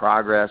and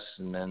progress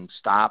and then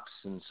stops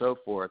and so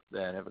forth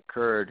that have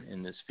occurred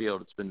in this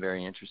field. It's been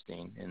very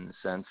interesting in the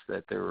sense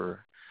that there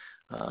were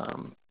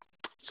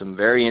some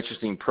very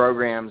interesting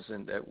programs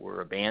that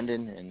were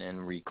abandoned and then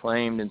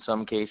reclaimed in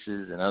some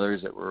cases, and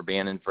others that were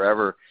abandoned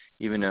forever,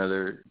 even though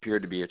there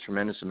appeared to be a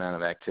tremendous amount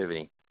of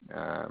activity.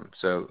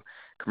 So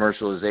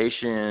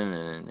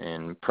commercialization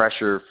and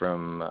pressure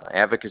from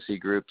advocacy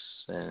groups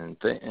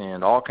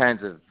and all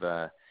kinds of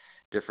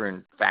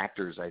different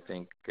factors, I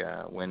think,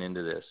 went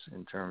into this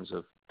in terms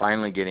of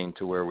finally getting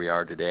to where we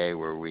are today,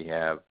 where we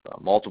have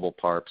multiple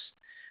PARPs,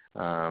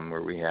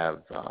 where we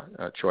have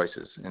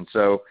choices. And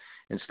so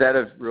instead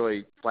of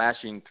really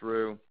flashing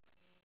through,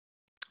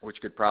 which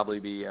could probably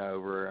be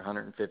over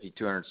 150,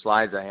 200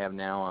 slides I have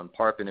now on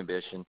PARP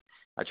inhibition,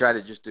 I try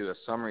to just do a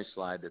summary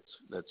slide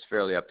that's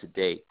fairly up to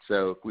date.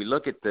 So if we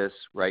look at this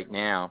right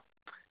now,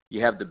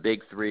 you have the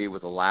big three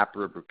with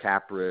olaparib,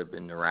 rucaparib,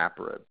 and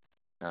niraparib.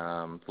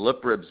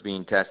 Veliparib is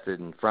being tested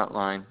in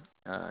frontline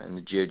in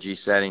the GOG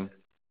setting,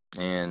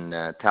 and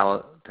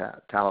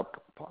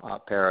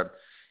talaparib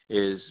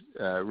is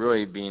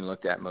really being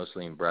looked at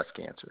mostly in breast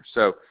cancer.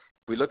 So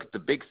if we look at the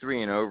big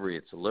three in ovary,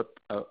 it's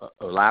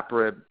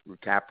olaparib,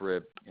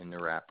 rucaparib, and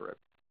niraparib.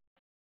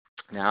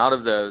 Now, out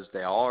of those,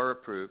 they all are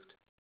approved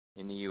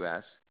in the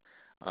U.S.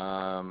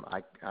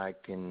 I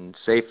can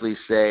safely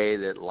say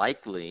that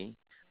likely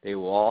they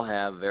will all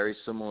have very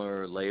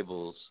similar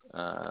labels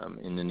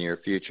in the near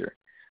future.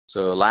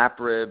 So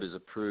olaparib is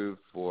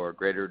approved for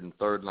greater than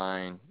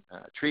third-line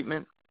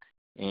treatment,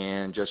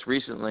 and just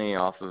recently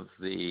off of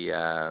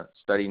the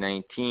Study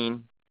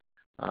 19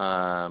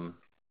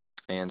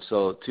 and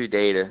SOLO2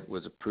 data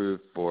was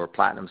approved for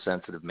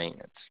platinum-sensitive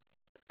maintenance.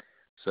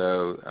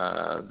 So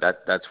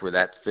that's where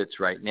that fits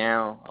right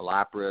now.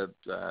 Olaparib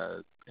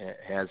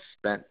has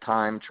spent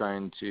time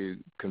trying to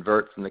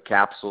convert from the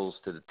capsules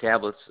to the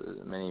tablets.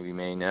 Many of you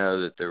may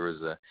know that there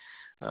was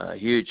a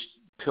huge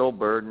pill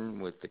burden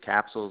with the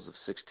capsules of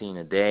 16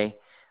 a day.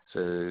 So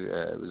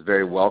it was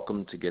very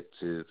welcome to get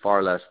to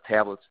far less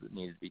tablets that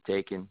needed to be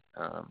taken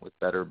with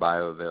better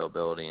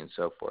bioavailability and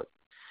so forth.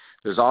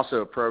 There's also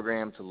a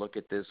program to look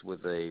at this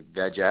with a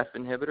VEGF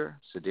inhibitor,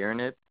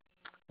 cediranib,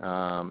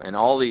 and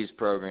all these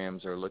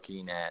programs are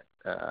looking at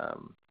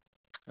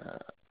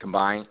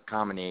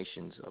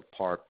combinations of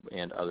PARP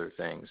and other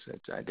things.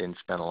 I didn't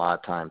spend a lot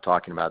of time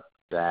talking about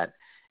that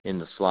in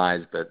the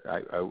slides, but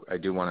I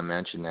do want to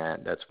mention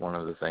that. That's one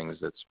of the things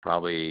that's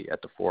probably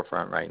at the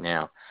forefront right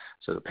now.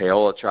 So the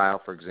Paola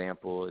trial, for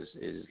example,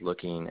 is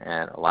looking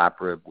at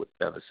olaparib with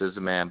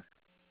bevacizumab.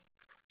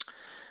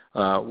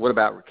 What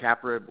about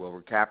rucaparib? Well,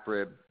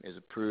 rucaparib is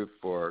approved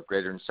for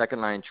greater than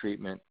second-line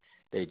treatment.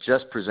 They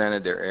just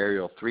presented their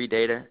Aerial 3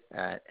 data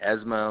at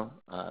ESMO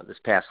this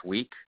past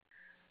week.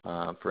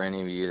 For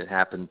any of you that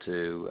happen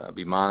to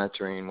be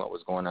monitoring what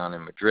was going on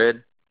in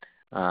Madrid.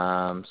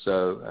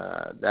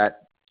 So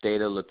that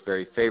data looked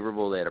very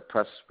favorable. They had a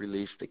press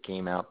release that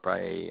came out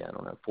probably,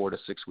 4 to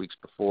 6 weeks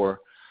before.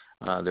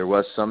 There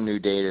was some new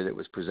data that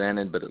was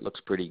presented, but it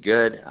looks pretty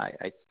good.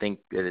 I think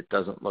that it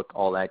doesn't look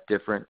all that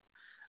different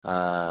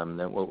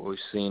than what we've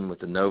seen with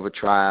the NOVA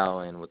trial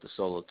and with the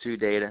SOLO2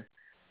 data,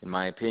 in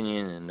my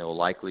opinion, and they'll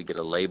likely get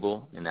a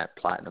label in that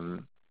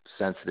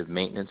platinum-sensitive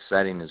maintenance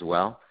setting as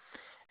well.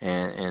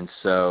 And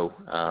so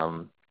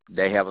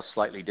they have a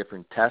slightly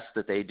different test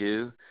that they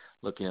do,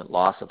 looking at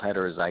loss of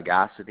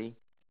heterozygosity,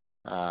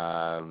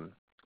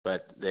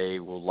 but they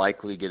will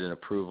likely get an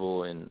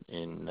approval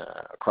in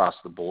across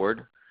the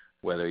board,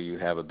 whether you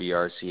have a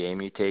BRCA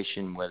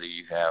mutation, whether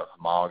you have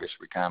homologous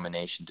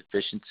recombination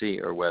deficiency,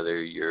 or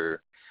whether you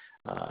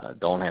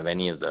don't have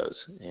any of those.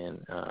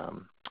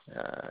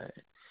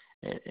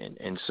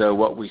 And so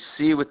what we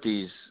see with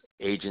these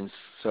agents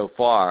so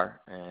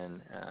far,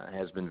 and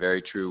has been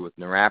very true with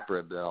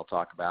niraparib that I'll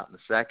talk about in a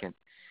second,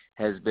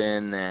 has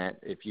been that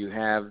if you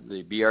have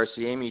the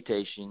BRCA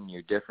mutation,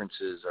 your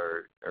differences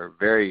are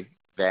very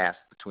vast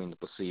between the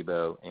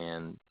placebo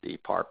and the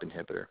PARP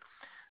inhibitor.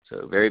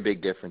 So very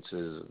big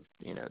differences,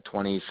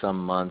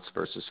 20-some months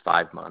versus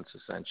 5 months,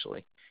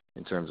 essentially,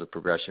 in terms of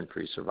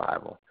progression-free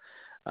survival.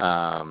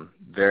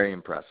 Very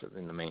impressive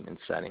in the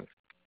maintenance setting.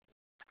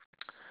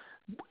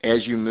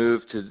 As you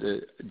move to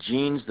the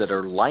genes that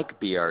are like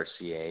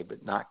BRCA,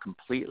 but not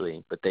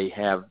completely, but they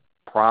have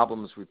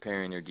problems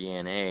repairing their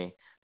DNA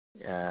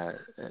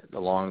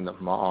along the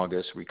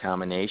homologous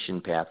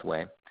recombination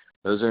pathway,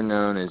 those are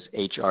known as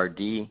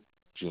HRD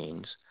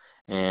genes.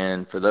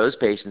 And for those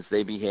patients,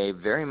 they behave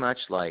very much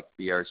like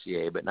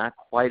BRCA, but not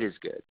quite as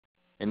good.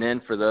 And then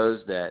for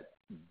those that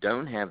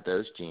don't have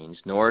those genes,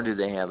 nor do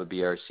they have a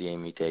BRCA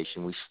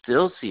mutation, we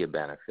still see a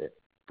benefit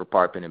for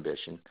PARP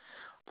inhibition,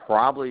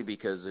 probably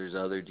because there's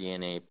other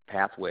DNA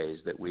pathways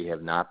that we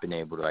have not been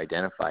able to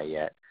identify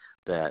yet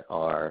that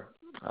are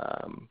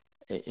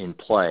in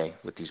play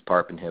with these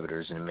PARP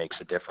inhibitors, and it makes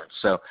a difference.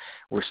 So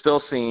we're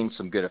still seeing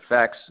some good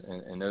effects,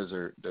 and those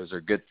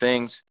are good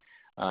things.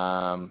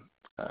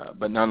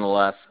 But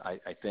nonetheless,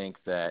 I think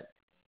that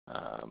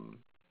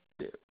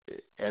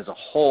as a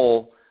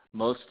whole,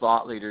 most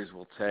thought leaders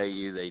will tell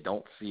you they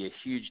don't see a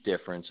huge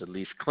difference, at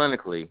least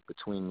clinically,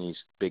 between these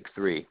big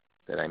three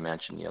that I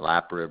mentioned, the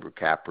olaparib,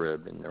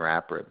 rucaparib, and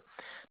niraparib.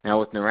 Now,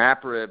 with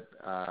niraparib,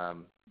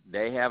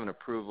 they have an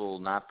approval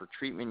not for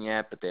treatment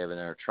yet, but they have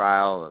another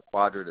trial, a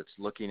quadra, that's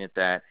looking at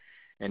that.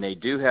 And they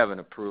do have an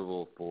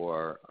approval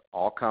for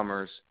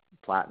all-comers,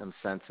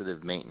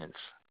 platinum-sensitive maintenance,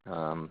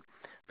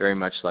 very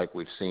much like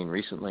we've seen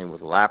recently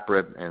with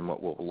olaparib and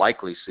what we'll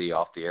likely see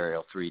off the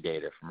Ariel 3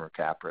 data from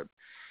rucaparib.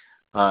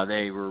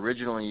 They were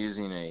originally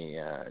using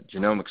a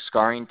genomic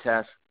scarring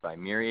test by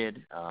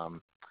Myriad,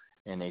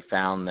 and they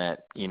found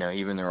that,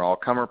 even their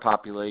all-comer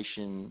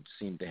population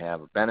seemed to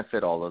have a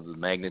benefit, although the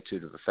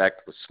magnitude of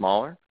effect was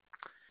smaller.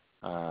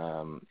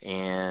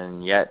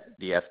 And yet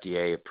the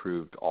FDA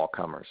approved all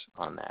comers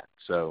on that.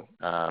 So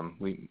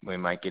we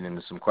might get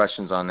into some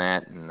questions on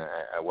that, and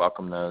I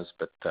welcome those.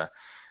 But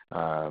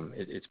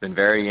it's been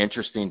very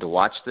interesting to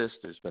watch this.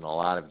 There's been a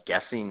lot of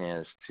guessing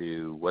as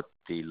to what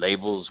the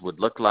labels would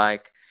look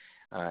like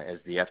as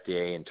the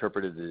FDA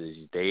interpreted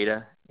the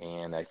data.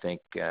 And I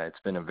think it's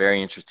been a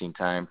very interesting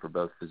time for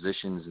both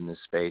physicians in this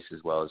space as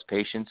well as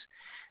patients,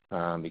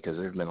 because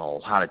there have been a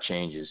lot of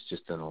changes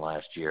just in the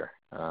last year,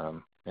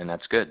 and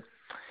that's good.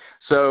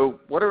 So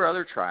what are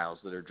other trials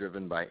that are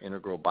driven by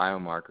integral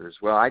biomarkers?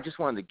 Well, I just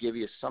wanted to give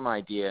you some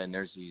idea, and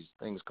there's these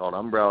things called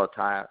umbrella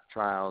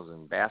trials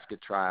and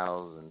basket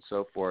trials and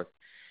so forth.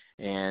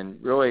 And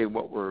really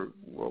what we're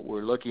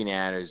looking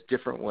at is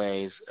different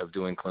ways of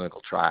doing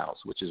clinical trials,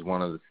 which is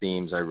one of the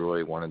themes I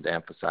really wanted to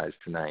emphasize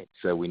tonight.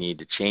 So we need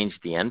to change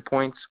the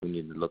endpoints. We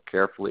need to look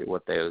carefully at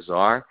what those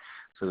are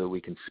so that we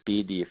can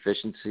speed the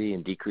efficiency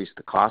and decrease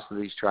the cost of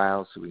these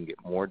trials so we can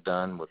get more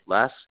done with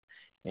less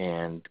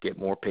and get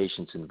more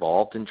patients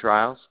involved in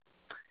trials.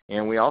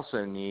 And we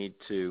also need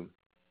to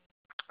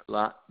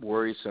not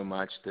worry so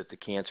much that the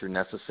cancer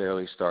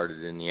necessarily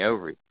started in the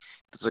ovary.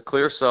 If it's a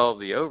clear cell of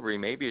the ovary,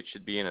 maybe it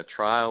should be in a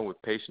trial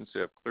with patients who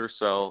have clear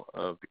cell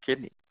of the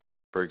kidney,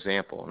 for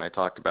example, and I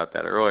talked about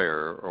that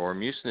earlier, or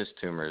mucinous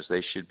tumors.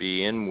 They should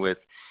be in with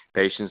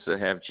patients that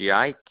have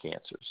GI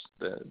cancers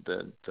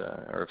that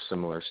are of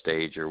similar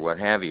stage or what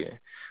have you,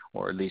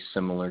 or at least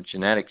similar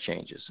genetic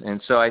changes.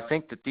 And so I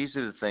think that these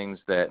are the things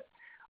that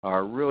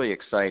are really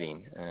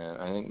exciting.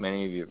 I think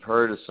many of you have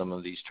heard of some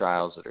of these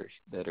trials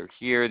that are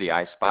here. The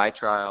I-SPY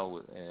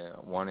trial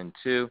 1 and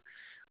 2,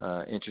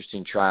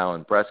 interesting trial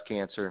in breast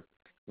cancer.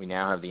 We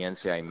now have the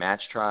NCI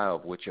MATCH trial,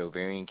 of which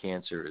ovarian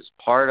cancer is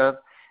part of.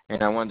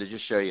 And I wanted to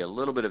just show you a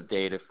little bit of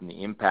data from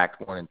the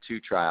IMPACT 1 and 2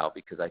 trial,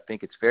 because I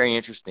think it's very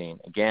interesting.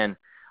 Again,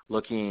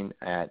 looking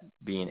at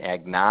being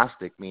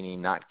agnostic,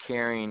 meaning not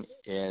caring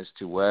as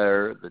to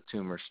where the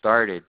tumor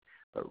started,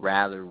 but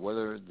rather what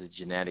are the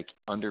genetic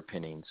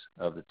underpinnings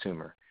of the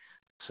tumor.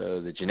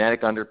 So the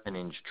genetic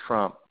underpinnings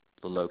trump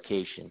the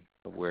location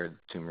of where the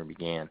tumor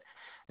began.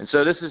 And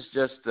so this is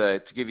just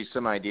to give you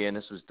some idea, and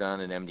this was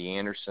done at MD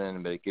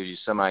Anderson, but it gives you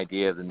some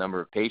idea of the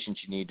number of patients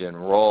you need to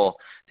enroll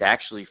to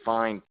actually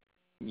find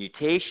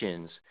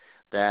mutations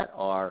that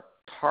are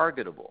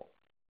targetable,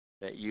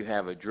 that you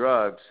have a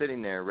drug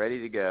sitting there ready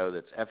to go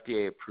that's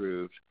FDA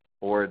approved,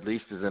 or at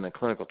least is in a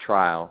clinical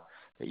trial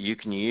that you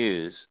can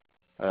use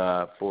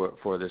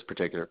for this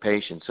particular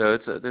patient. So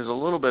there's a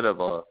little bit of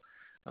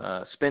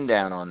a spin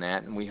down on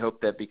that, and we hope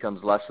that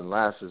becomes less and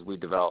less as we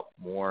develop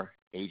more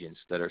agents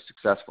that are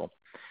successful.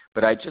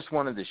 But I just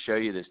wanted to show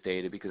you this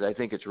data because I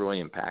think it's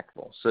really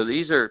impactful. So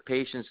these are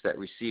patients that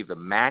received a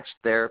matched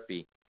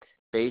therapy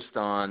based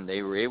on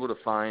they were able to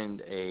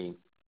find a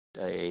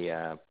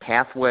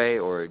pathway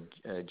or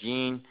a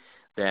gene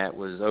that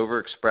was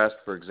overexpressed,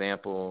 for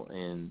example,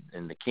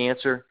 in the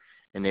cancer,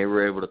 and they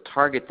were able to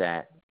target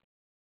that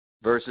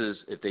versus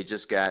if they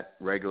just got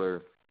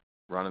regular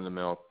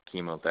run-of-the-mill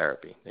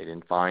chemotherapy. They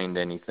didn't find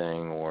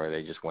anything, or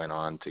they just went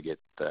on to get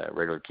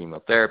regular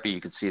chemotherapy.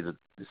 You can see that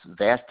this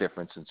vast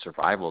difference in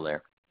survival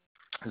there.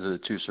 These are the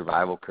two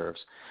survival curves,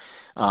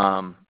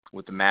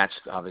 with the match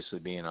obviously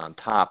being on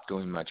top,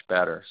 doing much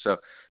better. So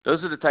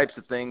those are the types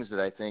of things that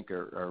I think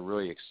are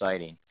really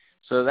exciting.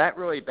 So that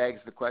really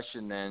begs the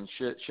question then,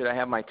 should I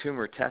have my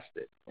tumor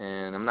tested?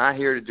 And I'm not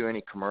here to do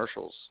any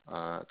commercials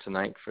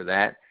tonight for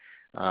that.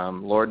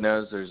 Lord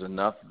knows there's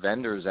enough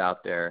vendors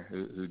out there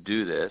who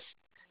do this.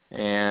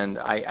 And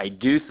I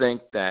do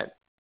think that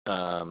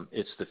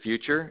it's the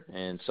future,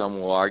 and some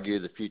will argue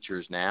the future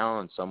is now,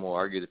 and some will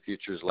argue the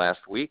future is last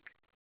week.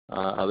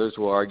 Others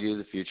will argue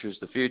the future is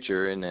the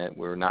future and that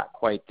we're not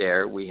quite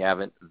there. We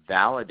haven't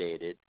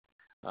validated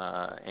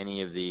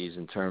any of these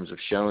in terms of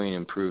showing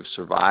improved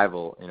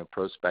survival in a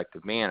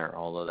prospective manner,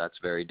 although that's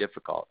very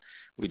difficult.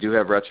 We do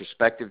have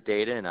retrospective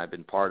data, and I've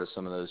been part of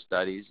some of those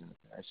studies, and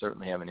I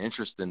certainly have an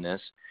interest in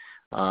this.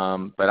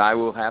 But I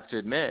will have to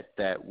admit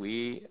that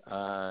we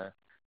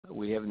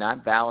have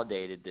not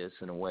validated this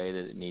in a way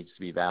that it needs to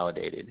be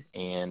validated.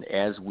 And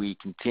as we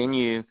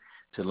continue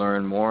to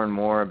learn more and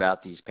more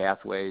about these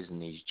pathways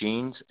and these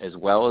genes, as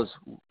well as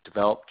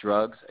develop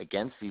drugs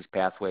against these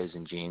pathways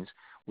and genes,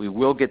 we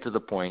will get to the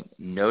point,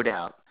 no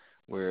doubt,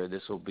 where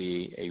this will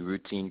be a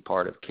routine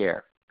part of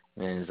care.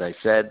 And as I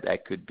said,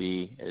 that could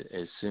be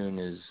as soon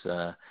as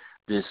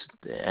the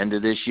end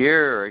of this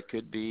year, or it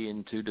could be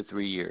in 2 to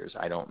 3 years.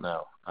 I don't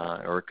know,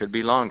 or it could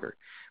be longer.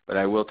 But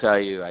I will tell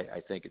you,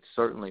 I think it's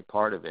certainly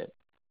part of it.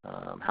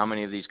 How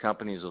many of these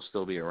companies will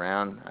still be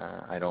around?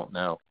 I don't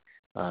know.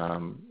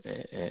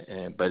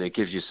 But it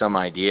gives you some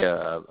idea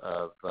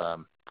of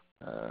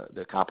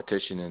the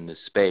competition in this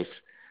space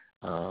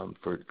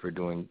for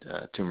doing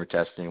tumor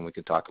testing, and we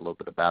could talk a little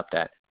bit about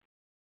that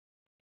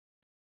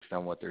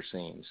on what they're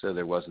seeing. So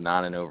there was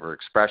not an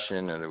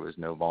overexpression, or there was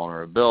no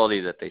vulnerability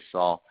that they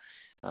saw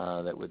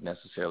that would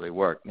necessarily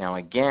work. Now,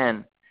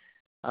 again,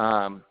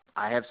 I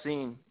have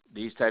seen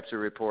these types of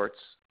reports,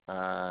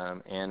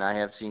 and I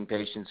have seen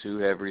patients who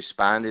have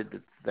responded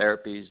to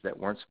therapies that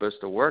weren't supposed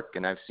to work,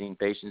 and I've seen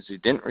patients who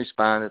didn't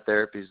respond to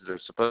therapies that are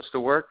supposed to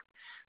work.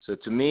 So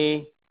to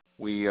me,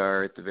 we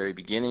are at the very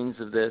beginnings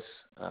of this.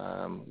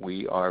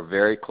 We are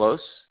very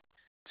close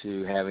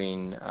to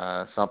having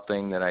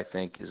something that I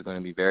think is going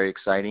to be very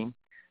exciting,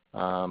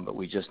 but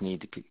we just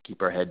need to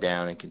keep our head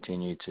down and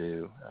continue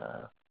to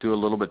do a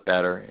little bit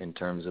better in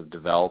terms of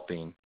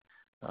developing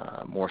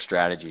more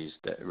strategies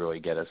that really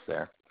get us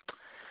there.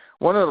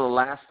 One of the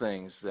last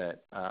things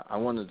that I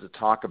wanted to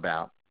talk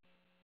about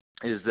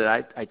is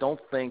that I don't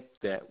think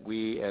that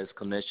we as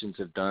clinicians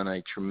have done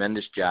a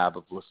tremendous job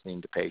of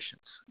listening to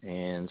patients.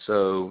 And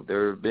so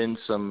there have been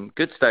some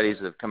good studies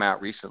that have come out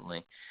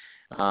recently.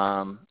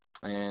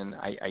 And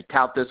I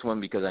tout this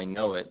one because I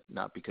know it,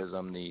 not because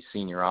I'm the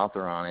senior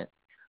author on it.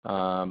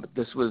 But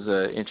this was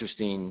an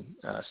interesting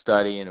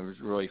study, and it was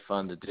really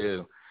fun to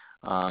do.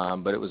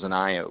 But it was an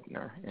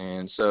eye-opener.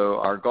 And so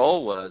our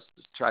goal was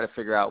to try to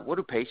figure out, what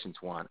do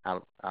patients want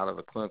out of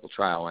a clinical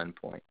trial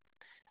endpoint?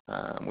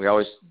 We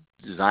always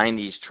design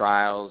these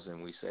trials,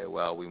 and we say,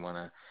 well, we want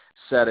to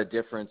set a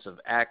difference of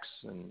X,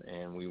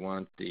 and we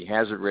want the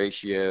hazard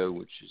ratio,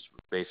 which is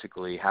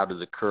basically how do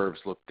the curves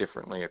look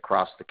differently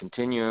across the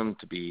continuum,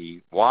 to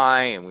be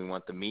Y, and we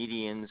want the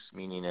medians,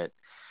 meaning at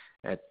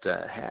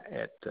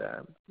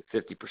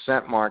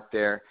 50% mark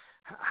there.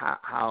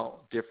 How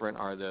different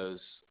are those?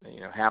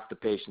 Half the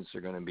patients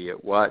are going to be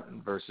at what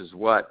versus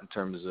what in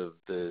terms of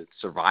the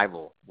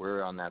survival.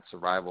 We're on that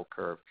survival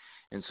curve.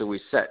 And so we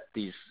set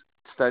these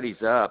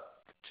studies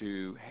up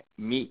to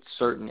meet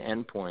certain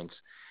endpoints,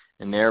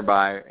 and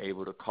thereby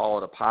able to call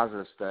it a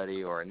positive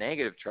study or a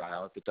negative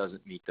trial if it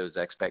doesn't meet those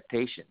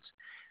expectations.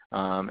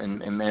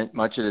 And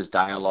much of this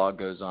dialogue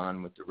goes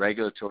on with the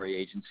regulatory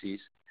agencies.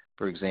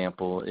 For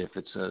example, if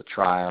it's a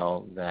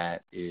trial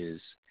that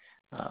is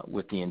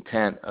with the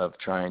intent of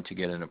trying to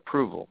get an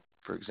approval,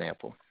 for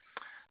example.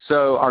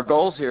 So our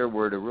goals here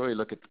were to really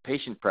look at the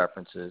patient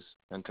preferences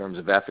in terms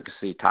of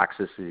efficacy,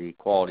 toxicity,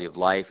 quality of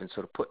life, and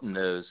sort of putting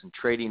those and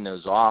trading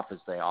those off as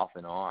they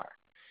often are.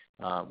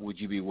 Would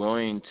you be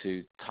willing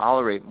to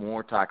tolerate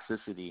more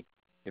toxicity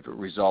if it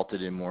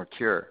resulted in more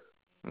cure?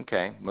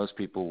 Okay, most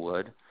people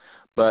would.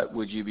 But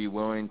would you be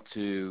willing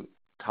to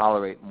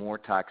tolerate more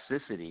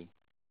toxicity,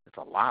 it's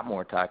a lot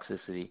more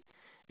toxicity,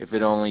 if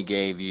it only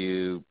gave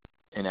you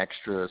an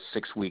extra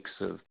 6 weeks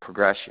of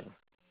progression,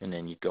 and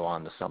then you'd go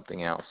on to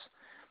something else?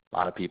 A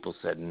lot of people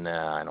said,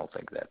 no, I don't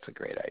think that's a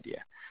great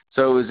idea.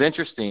 So it was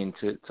interesting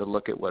to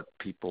look at what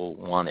people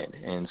wanted.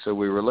 And so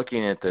we were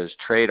looking at those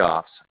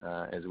trade-offs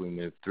as we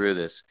moved through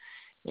this.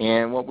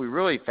 And what we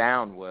really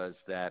found was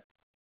that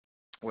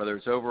whether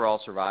it's overall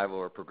survival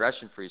or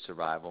progression-free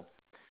survival,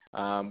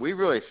 we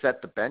really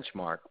set the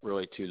benchmark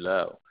really too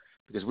low,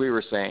 because we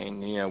were saying,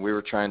 we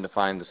were trying to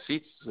find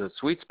the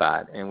sweet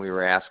spot, and we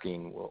were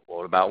asking, well,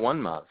 what about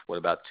 1 month? What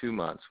about 2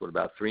 months? What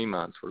about 3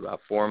 months? What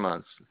about 4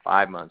 months,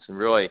 5 months? And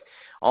really,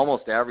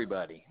 almost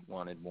everybody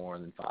wanted more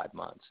than 5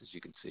 months, as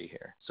you can see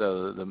here.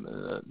 So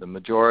the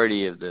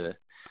majority of the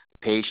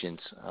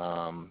patients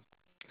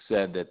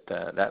said that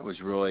that was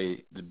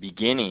really the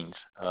beginnings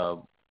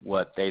of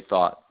what they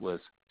thought was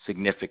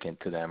significant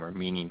to them or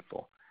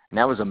meaningful. And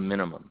that was a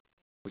minimum,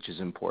 which is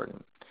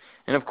important.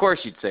 And of course,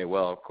 you'd say,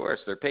 well, of course,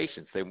 they're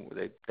patients.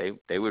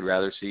 They would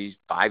rather see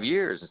 5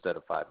 years instead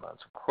of 5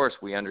 months. Of course,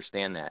 we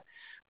understand that.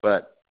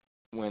 But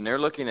when they're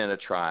looking at a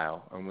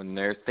trial, or when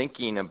they're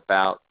thinking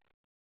about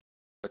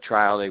a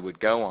trial they would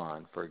go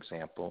on, for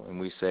example, and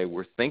we say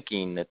we're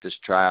thinking that this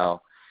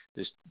trial,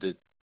 the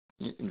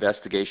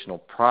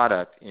investigational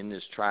product in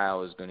this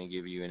trial is going to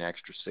give you an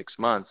extra 6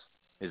 months,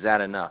 is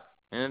that enough?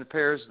 And it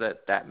appears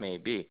that that may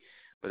be.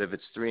 But if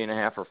it's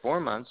 3.5 or 4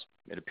 months,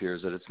 it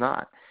appears that it's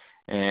not,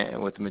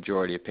 and with the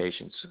majority of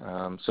patients.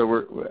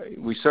 So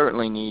we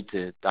certainly need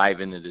to dive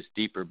into this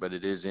deeper, but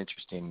it is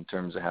interesting in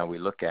terms of how we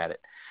look at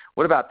it.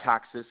 What about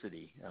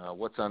toxicity?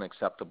 What's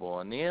unacceptable?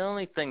 And the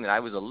only thing that I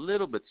was a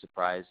little bit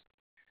surprised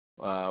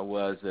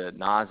was that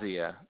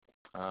nausea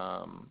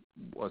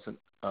wasn't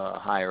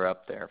higher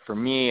up there. For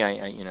me,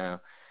 I'm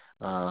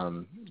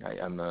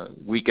a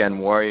weekend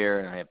warrior,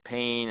 and I have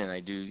pain, and I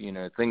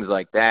do things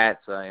like that,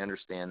 so I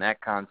understand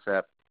that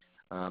concept.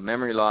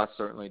 Memory loss,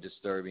 certainly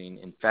disturbing.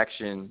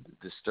 Infection,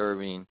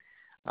 disturbing.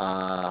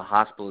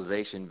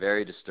 Hospitalization,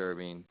 very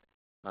disturbing.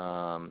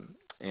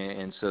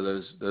 And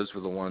so those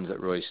were the ones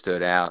that really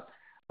stood out.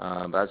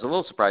 But I was a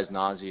little surprised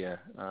nausea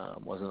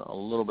wasn't a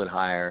little bit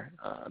higher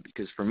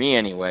because for me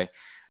anyway,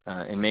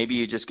 and maybe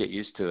you just get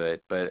used to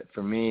it, but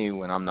for me,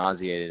 when I'm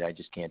nauseated, I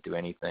just can't do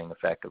anything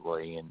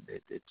effectively, and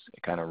it's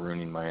kind of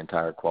ruining my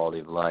entire quality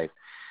of life.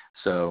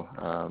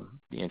 So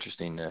be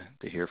interesting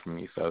to hear from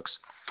you folks.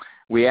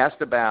 We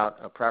asked about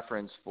a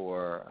preference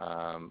for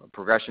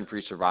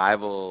progression-free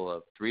survival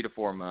of 3 to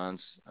 4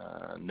 months,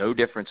 no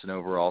difference in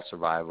overall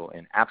survival,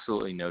 and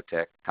absolutely no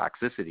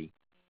toxicity.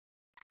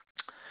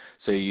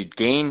 So you'd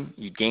gain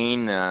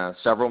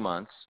several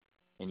months,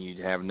 and you'd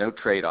have no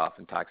trade-off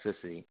in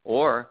toxicity,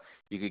 or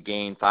you could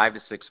gain 5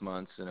 to 6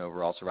 months in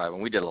overall survival.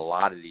 And we did a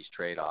lot of these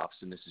trade-offs,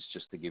 and this is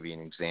just to give you an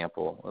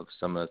example of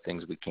some of the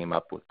things we came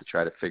up with to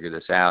try to figure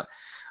this out.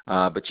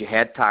 But you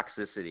had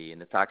toxicity, and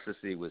the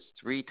toxicity was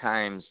 3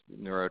 times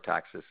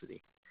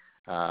neurotoxicity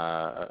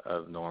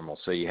of normal.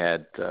 So you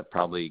had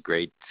probably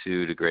grade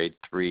 2 to grade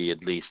 3 at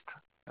least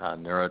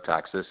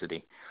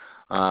neurotoxicity.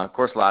 Of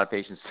course, a lot of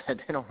patients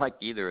said they don't like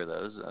either of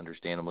those,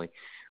 understandably.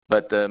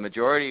 But the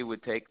majority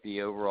would take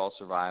the overall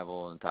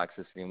survival and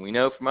toxicity. And we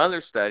know from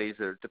other studies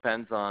that it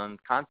depends on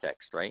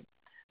context, right?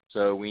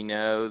 So we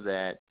know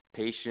that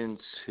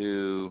patients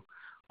who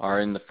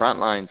are in the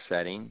frontline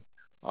setting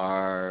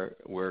are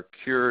where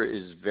cure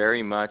is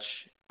very much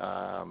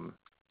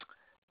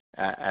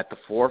at the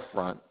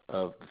forefront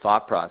of the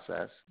thought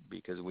process,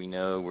 because we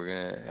know we're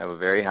going to have a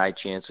very high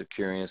chance of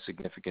curing a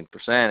significant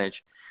percentage.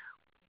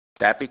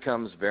 That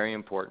becomes very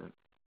important.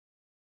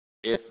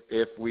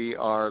 If we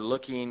are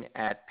looking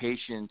at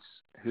patients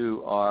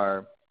who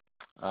are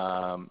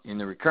in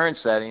the recurrent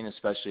setting,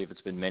 especially if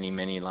it's been many,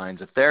 many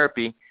lines of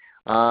therapy,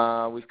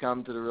 we've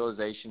come to the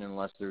realization,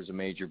 unless there's a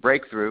major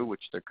breakthrough,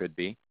 which there could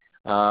be,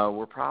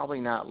 we're probably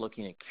not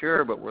looking at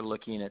cure, but we're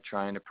looking at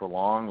trying to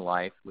prolong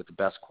life with the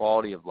best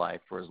quality of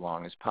life for as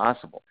long as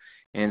possible.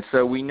 And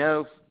so we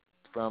know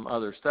from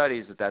other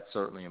studies that that's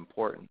certainly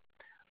important.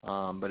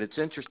 But it's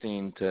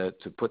interesting to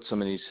put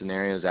some of these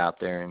scenarios out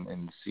there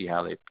and see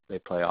how they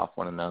play off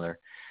one another.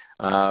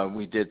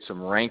 We did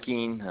some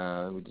ranking.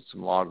 We did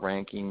some log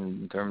ranking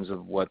in terms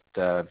of what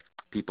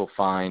people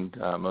find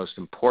most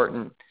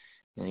important,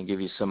 and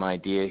give you some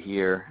idea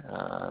here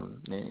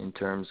in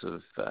terms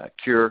of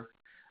cure,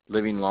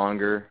 living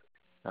longer,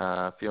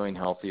 feeling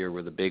healthier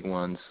were the big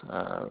ones.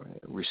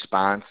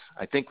 Response.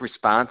 I think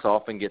response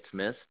often gets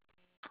missed.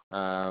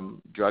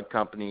 Drug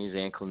companies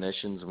and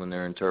clinicians when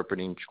they're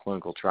interpreting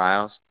clinical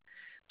trials.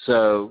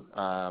 So,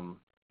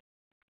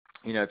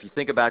 if you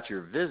think about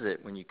your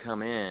visit when you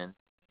come in,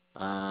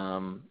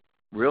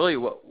 really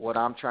what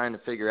I'm trying to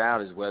figure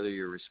out is whether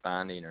you're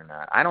responding or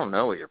not. I don't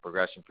know what your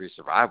progression-free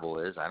survival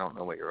is. I don't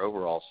know what your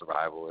overall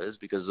survival is,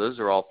 because those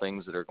are all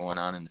things that are going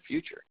on in the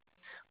future.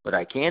 But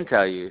I can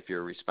tell you if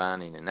you're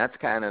responding, and that's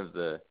kind of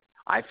the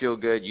I feel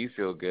good, you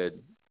feel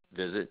good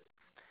visit.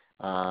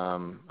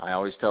 I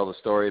always tell the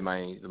story.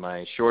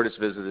 My shortest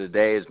visit of the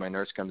day is my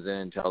nurse comes in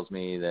and tells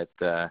me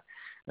that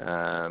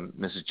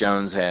Mrs.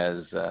 Jones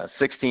has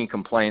 16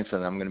 complaints,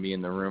 and I'm going to be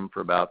in the room for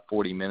about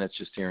 40 minutes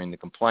just hearing the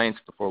complaints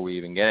before we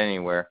even get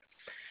anywhere.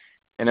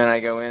 And then I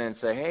go in and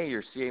say, hey,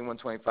 your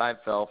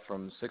CA-125 fell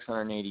from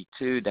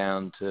 682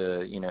 down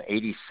to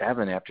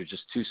 87 after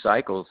just 2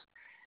 cycles.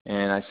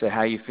 And I say,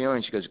 how are you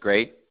feeling? She goes,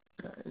 great.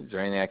 Is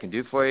there anything I can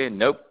do for you?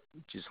 Nope.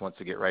 She just wants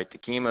to get right to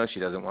chemo. She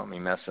doesn't want me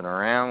messing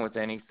around with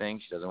anything.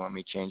 She doesn't want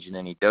me changing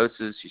any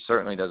doses. She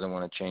certainly doesn't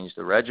want to change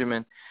the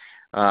regimen.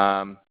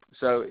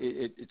 So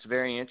it's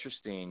very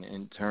interesting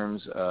in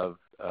terms of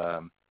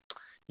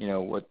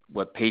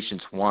what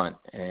patients want,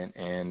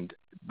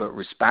 but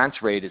response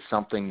rate is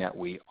something that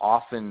we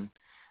often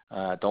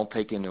don't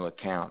take into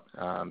account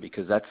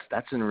because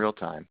that's in real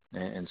time,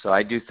 and so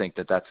I do think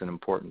that that's an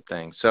important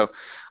thing. So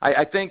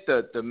I think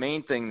that the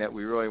main thing that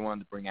we really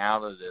wanted to bring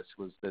out of this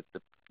was that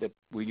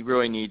we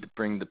really need to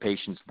bring the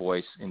patient's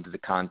voice into the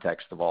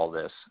context of all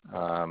this.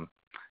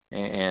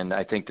 And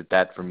I think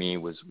that for me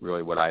was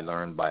really what I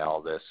learned by all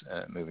this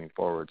moving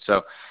forward.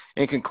 So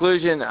in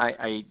conclusion,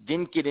 I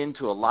didn't get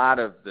into a lot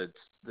of the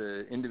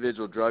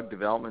individual drug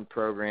development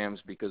programs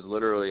because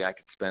literally I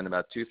could spend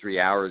about 2-3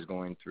 hours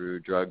going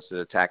through drugs that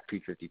attack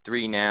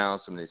P53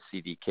 now, some of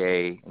the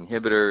CDK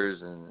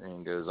inhibitors,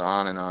 and goes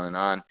on and on and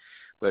on.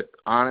 But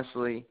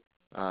honestly,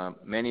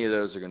 many of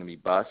those are going to be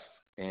busts.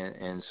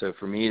 And so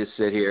for me to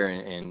sit here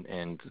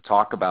and to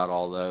talk about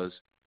all those,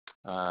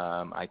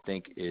 I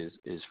think is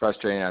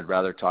frustrating. I'd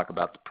rather talk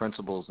about the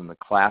principles and the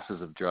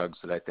classes of drugs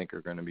that I think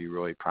are going to be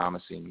really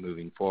promising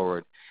moving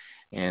forward.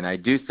 And I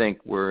do think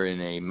we're in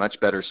a much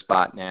better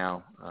spot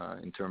now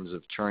in terms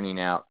of churning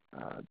out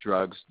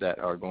drugs that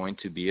are going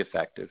to be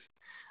effective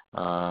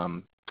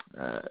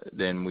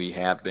than we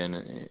have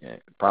been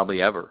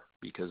probably ever,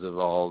 because of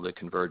all the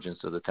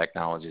convergence of the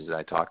technologies that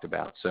I talked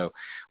about. So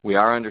we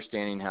are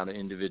understanding how to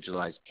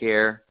individualize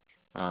care.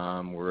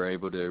 We're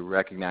able to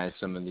recognize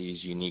some of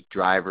these unique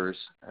drivers,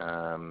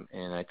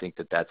 and I think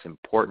that that's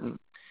important.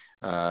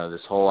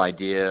 This whole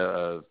idea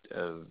of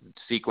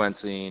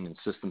sequencing and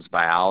systems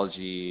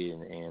biology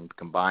and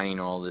combining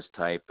all this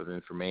type of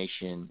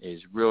information is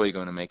really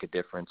going to make a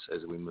difference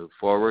as we move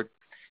forward.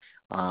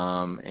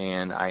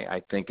 And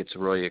I think it's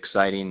really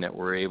exciting that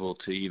we're able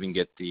to even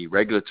get the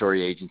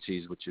regulatory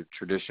agencies, which have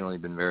traditionally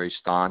been very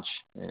staunch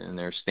in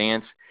their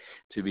stance,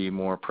 to be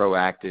more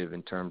proactive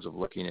in terms of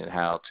looking at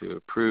how to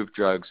approve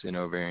drugs in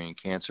ovarian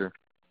cancer.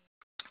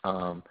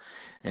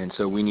 And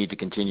so we need to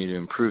continue to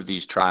improve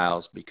these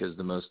trials because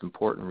the most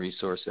important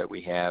resource that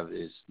we have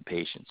is the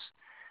patients.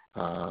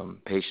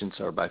 Patients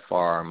are by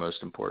far our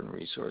most important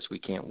resource. We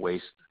can't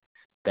waste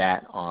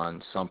that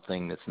on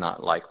something that's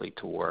not likely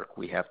to work.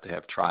 We have to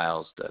have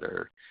trials that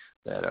are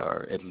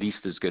at least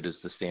as good as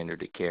the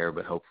standard of care,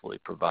 but hopefully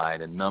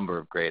provide a number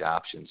of great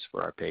options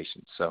for our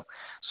patients. So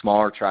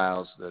smaller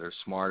trials that are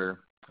smarter,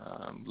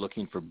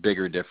 looking for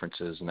bigger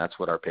differences, and that's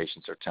what our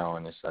patients are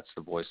telling us. That's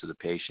the voice of the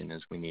patient,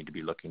 is we need to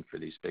be looking for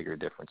these bigger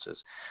differences.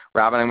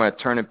 Robin, I'm going to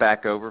turn it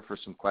back over for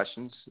some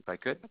questions, if I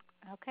could.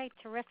 Okay,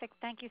 terrific.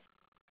 Thank you,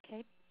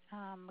 Kate.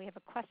 We have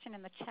a question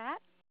in the chat.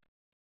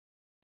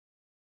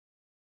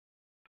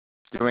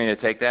 Do you want me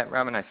to take that,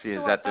 Robin? I see.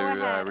 Sure, is that the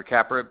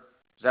rucaparib?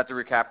 Is that the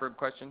rucaparib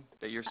question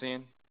that you're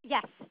seeing?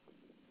 Yes.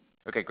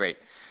 Okay, great.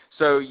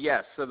 So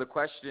yes, so the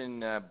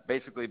question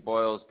basically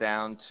boils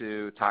down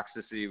to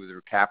toxicity with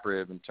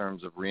rucaparib in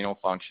terms of renal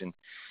function,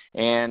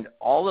 and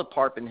all the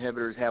PARP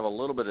inhibitors have a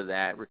little bit of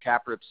that.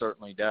 Rucaparib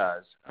certainly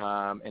does,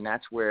 and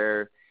that's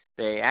where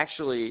they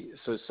actually.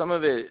 So some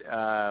of it.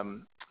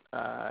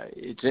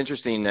 It's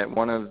interesting that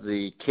one of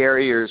the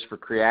carriers for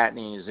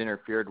creatinine is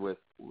interfered with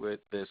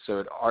this, so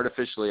it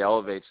artificially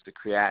elevates the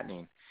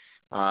creatinine.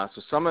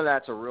 So some of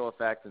that's a real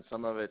effect, and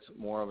some of it's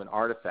more of an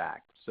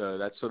artifact. So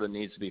that sort of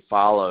needs to be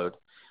followed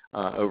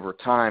over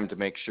time to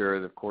make sure,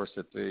 that, of course,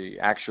 that the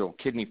actual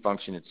kidney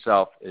function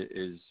itself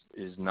is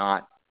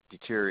not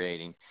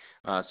deteriorating.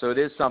 So it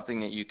is something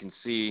that you can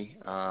see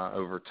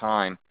over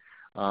time,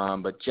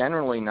 but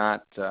generally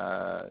not.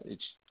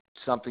 It's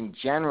something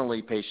generally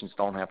patients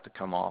don't have to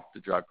come off the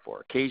drug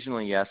for.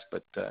 Occasionally, yes,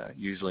 but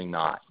usually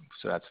not.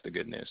 So that's the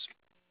good news.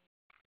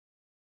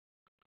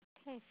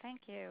 Okay,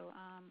 thank you.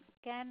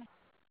 Again,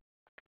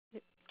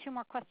 2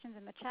 more questions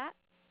in the chat.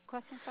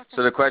 Questions, Dr.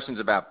 So the question's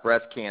about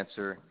breast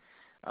cancer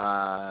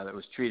that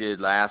was treated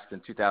last in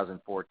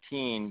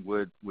 2014.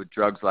 Would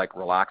drugs like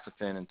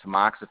raloxifene and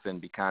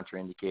tamoxifen be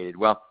contraindicated?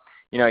 Well,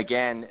 you know,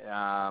 again,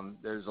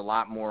 there's a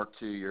lot more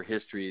to your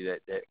history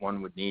that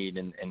one would need,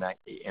 and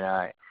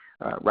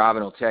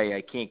Robin will tell you,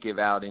 I can't give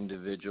out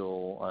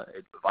individual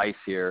advice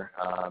here.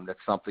 That's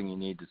something you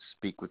need to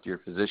speak with your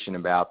physician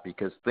about,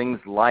 because things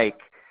like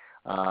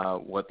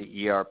what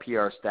the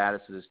ER/PR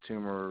status of this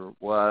tumor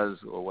was,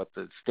 or what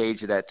the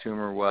stage of that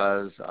tumor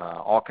was,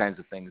 all kinds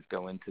of things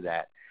go into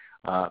that.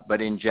 But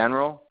in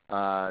general,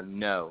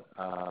 no,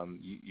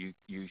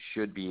 you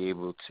should be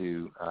able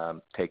to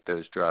take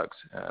those drugs.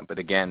 But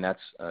again,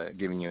 that's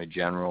giving you a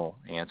general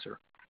answer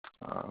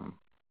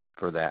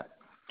for that.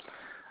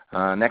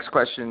 Next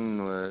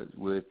question,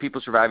 with people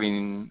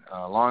surviving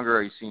longer,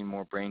 are you seeing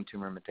more brain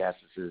tumor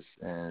metastasis?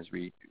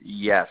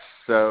 Yes.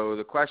 So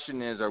the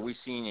question is, are we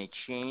seeing a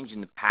change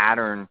in the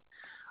pattern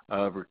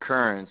of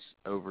recurrence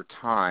over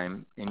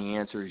time? And the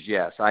answer is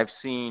yes. I've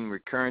seen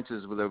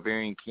recurrences with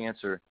ovarian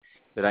cancer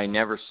that I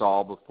never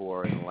saw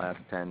before in the last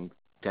 10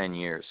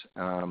 years.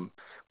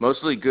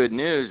 Mostly good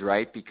news,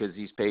 right, because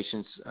these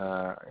patients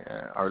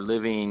are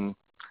living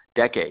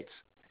decades.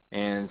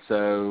 And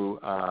so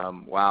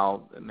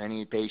while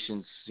many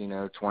patients,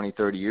 20,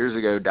 30 years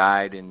ago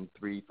died in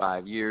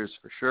 3-5 years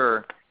for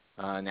sure,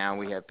 now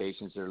we have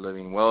patients that are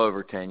living well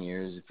over 10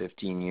 years,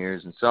 15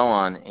 years, and so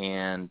on.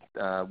 And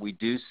we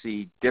do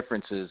see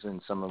differences in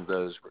some of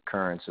those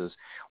recurrences.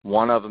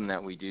 One of them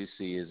that we do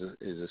see is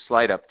a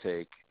slight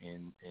uptake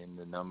in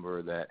the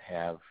number that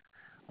have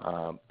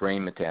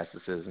brain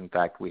metastasis. In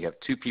fact, we have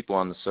 2 people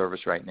on the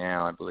service right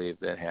now, I believe,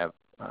 that have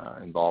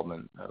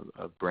involvement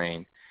of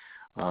brain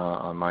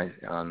on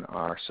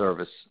our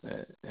service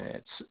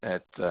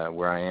at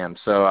where I am.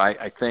 So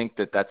I think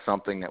that's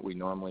something that we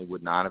normally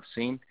would not have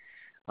seen.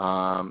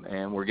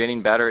 And we're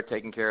getting better at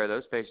taking care of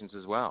those patients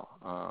as well.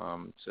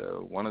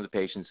 So one of the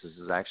patients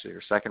is actually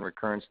her second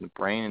recurrence in the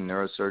brain, and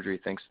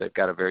neurosurgery thinks they've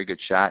got a very good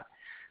shot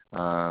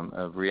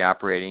of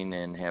reoperating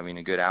and having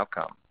a good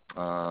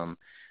outcome.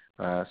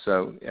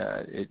 So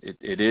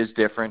it is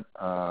different,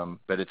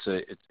 but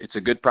it's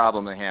a good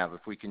problem to have.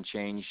 If we can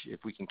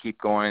keep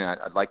going,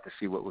 I'd like to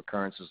see what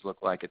recurrences look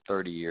like at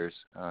 30 years,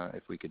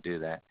 if we could do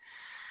that.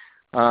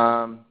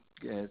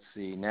 Let's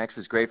see. Next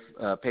is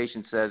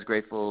patient says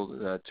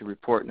grateful to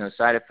report no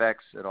side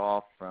effects at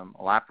all from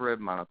olaparib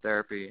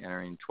monotherapy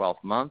entering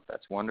 12th month.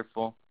 That's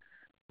wonderful.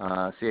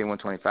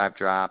 CA-125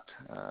 dropped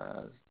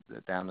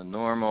down to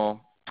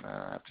normal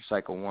after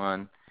cycle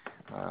 1.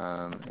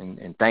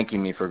 And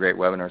thanking me for a great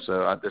webinar.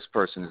 So this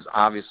person is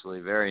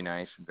obviously very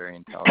nice and very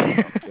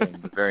intelligent,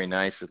 but very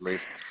nice at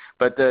least.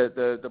 But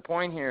the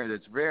point here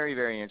that's very,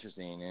 very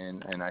interesting,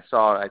 and I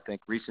saw, I think,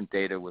 recent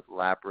data with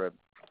olaparib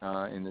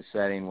in this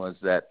setting, was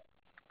that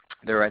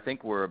there, I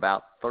think, were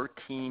about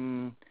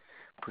 13%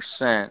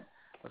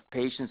 of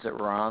patients that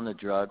were on the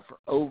drug for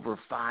over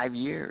 5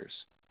 years,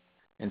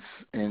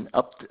 and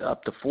up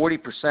to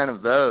 40%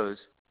 of those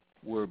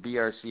were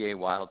BRCA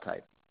wild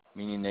type.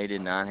 meaning they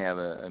did not have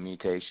a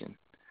mutation.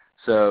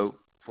 So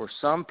for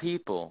some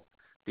people,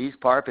 these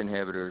PARP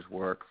inhibitors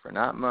work for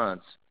not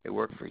months, they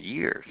work for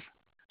years.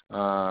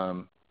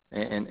 And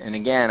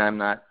again,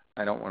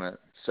 I don't want to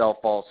sell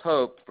false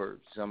hope for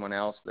someone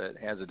else that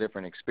has a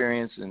different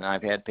experience, and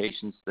I've had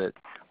patients that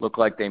look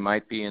like they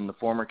might be in the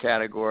former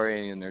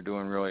category and they're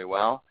doing really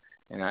well,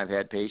 and I've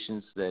had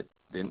patients that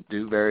didn't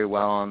do very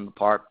well on the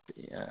PARP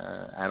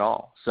at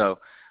all. So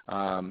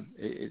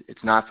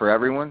it's not for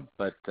everyone,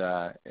 but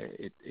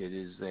it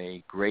is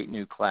a great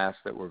new class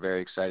that we're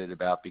very excited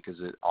about because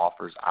it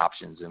offers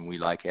options, and we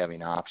like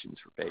having options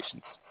for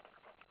patients.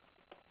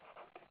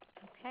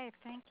 Okay,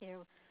 thank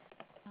you.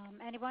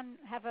 Anyone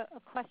have a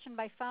question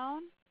by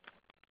phone?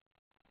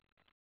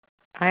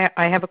 I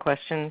have a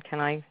question. Can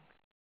I?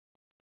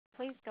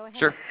 Please go ahead.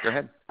 Sure, go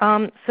ahead.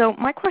 So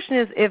my question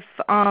is, if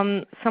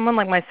someone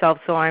like myself,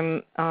 so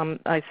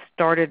I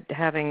started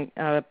having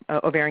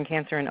ovarian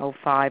cancer in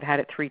 2005, had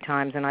it 3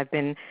 times, and I've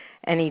been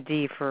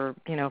NED for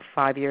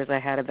 5 years. I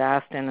had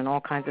Avastin and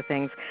all kinds of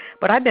things,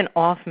 but I've been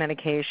off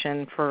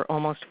medication for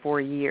almost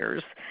 4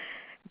 years.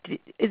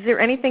 Is there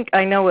anything?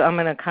 I know I'm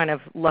in a kind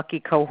of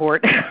lucky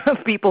cohort of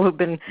people who've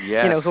been,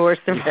 who are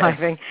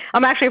surviving. Yes.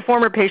 I'm actually a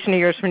former patient of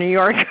yours from New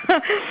York,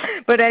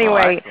 but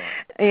anyway,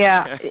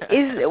 yeah.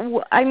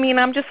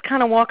 I'm just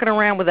kind of walking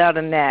around without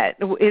a net.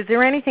 Is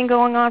there anything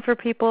going on for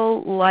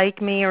people like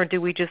me, or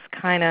do we just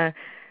kind of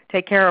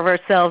take care of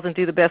ourselves and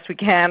do the best we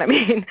can? I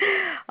mean,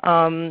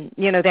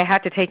 they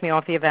had to take me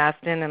off the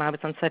Avastin, and I was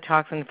on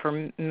Cytoxan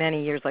for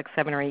many years, like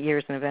 7 or 8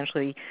 years, and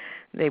eventually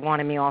they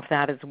wanted me off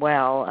that as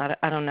well.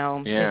 I don't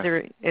know. Yeah.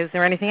 Is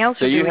there anything else?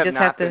 So you have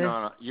not been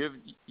on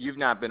you've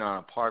not been on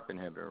a PARP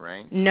inhibitor,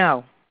 right?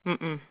 No.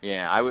 Mm-mm.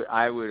 Yeah,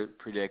 I would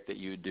predict that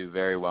you would do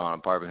very well on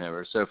a PARP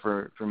inhibitor. So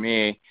for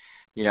me,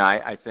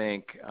 I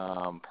think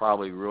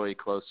probably really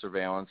close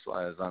surveillance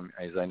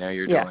as I know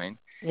you're doing.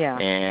 Yeah.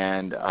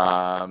 And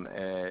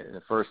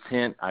the first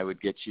hint, I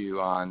would get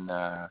you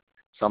on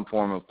some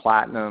form of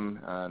platinum,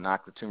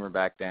 knock the tumor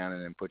back down,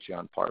 and then put you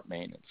on PARP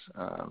maintenance.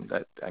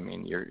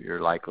 Your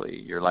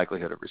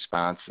likelihood of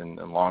response and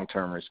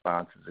long-term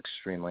response is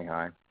extremely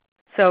high.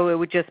 So it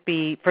would just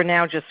be for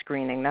now, just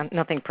screening, nothing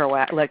nothing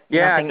intervention.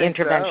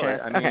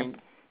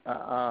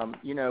 So.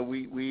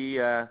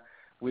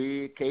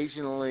 We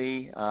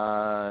occasionally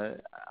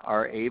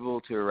are able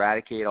to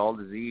eradicate all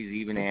disease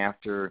even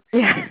after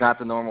it's not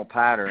the normal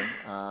pattern.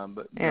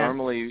 But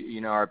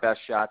normally, our best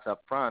shot's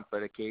up front.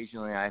 But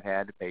occasionally, I've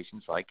had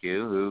patients like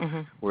you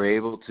who were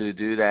able to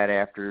do that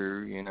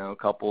after a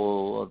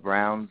couple of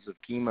rounds of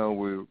chemo.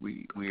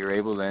 We were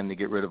able then to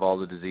get rid of all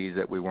the disease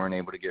that we weren't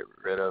able to get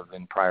rid of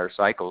in prior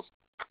cycles.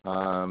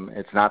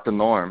 It's not the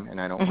norm, and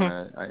I don't want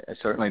to. I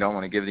certainly don't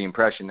want to give the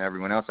impression to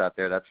everyone else out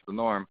there that's the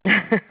norm.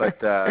 But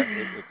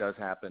it does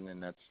happen,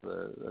 and that's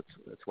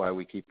why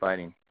we keep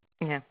fighting.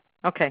 Yeah.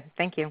 Okay.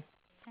 Thank you.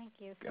 Thank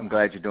you. I'm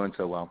glad you're doing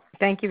so well.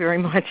 Thank you very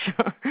much.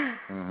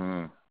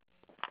 I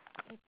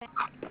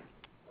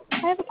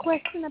have a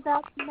question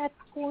about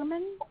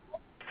metformin.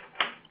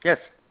 Yes.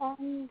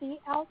 The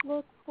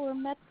outlook for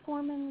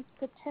metformin's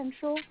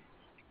potential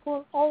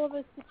for all of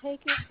us to take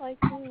it like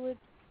we would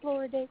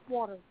fluoridate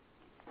water.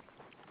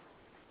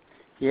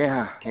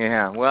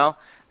 Yeah. Well,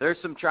 there's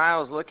some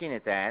trials looking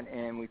at that,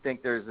 and we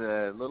think there's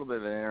a little bit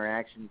of an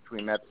interaction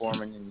between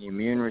metformin and the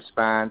immune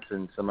response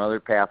and some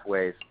other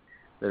pathways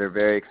that are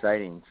very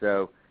exciting.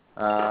 So,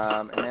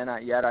 and then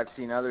I've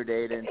seen other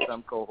data in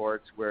some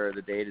cohorts where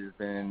the data has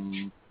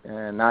been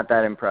not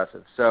that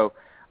impressive. So,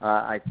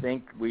 I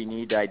think we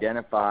need to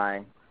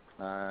identify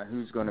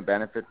who's going to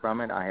benefit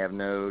from it. I have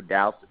no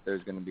doubt that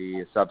there's going to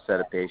be a subset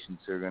of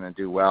patients who are going to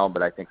do well,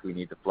 but I think we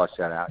need to flush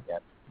that out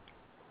yet.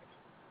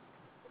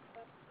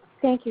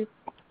 Thank you.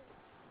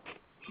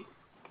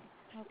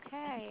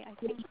 Okay, I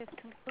think this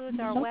concludes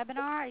our webinar.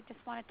 I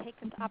just want to take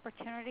this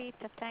opportunity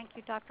to thank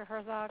you, Dr.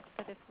 Herzog,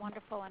 for this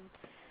wonderful and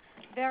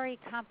very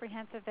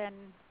comprehensive and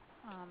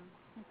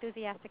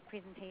enthusiastic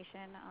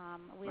presentation.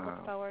 We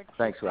look forward to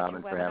future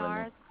Robin, for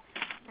having me.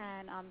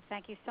 And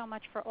thank you so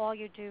much for all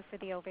you do for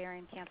the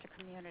ovarian cancer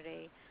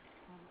community.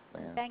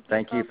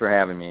 Thank you for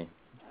having me.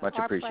 Much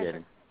Our appreciated.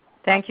 pleasure.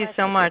 Thank you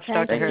so much,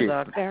 Dr.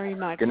 Herzog. Very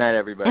much. Good night,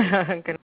 everybody. Good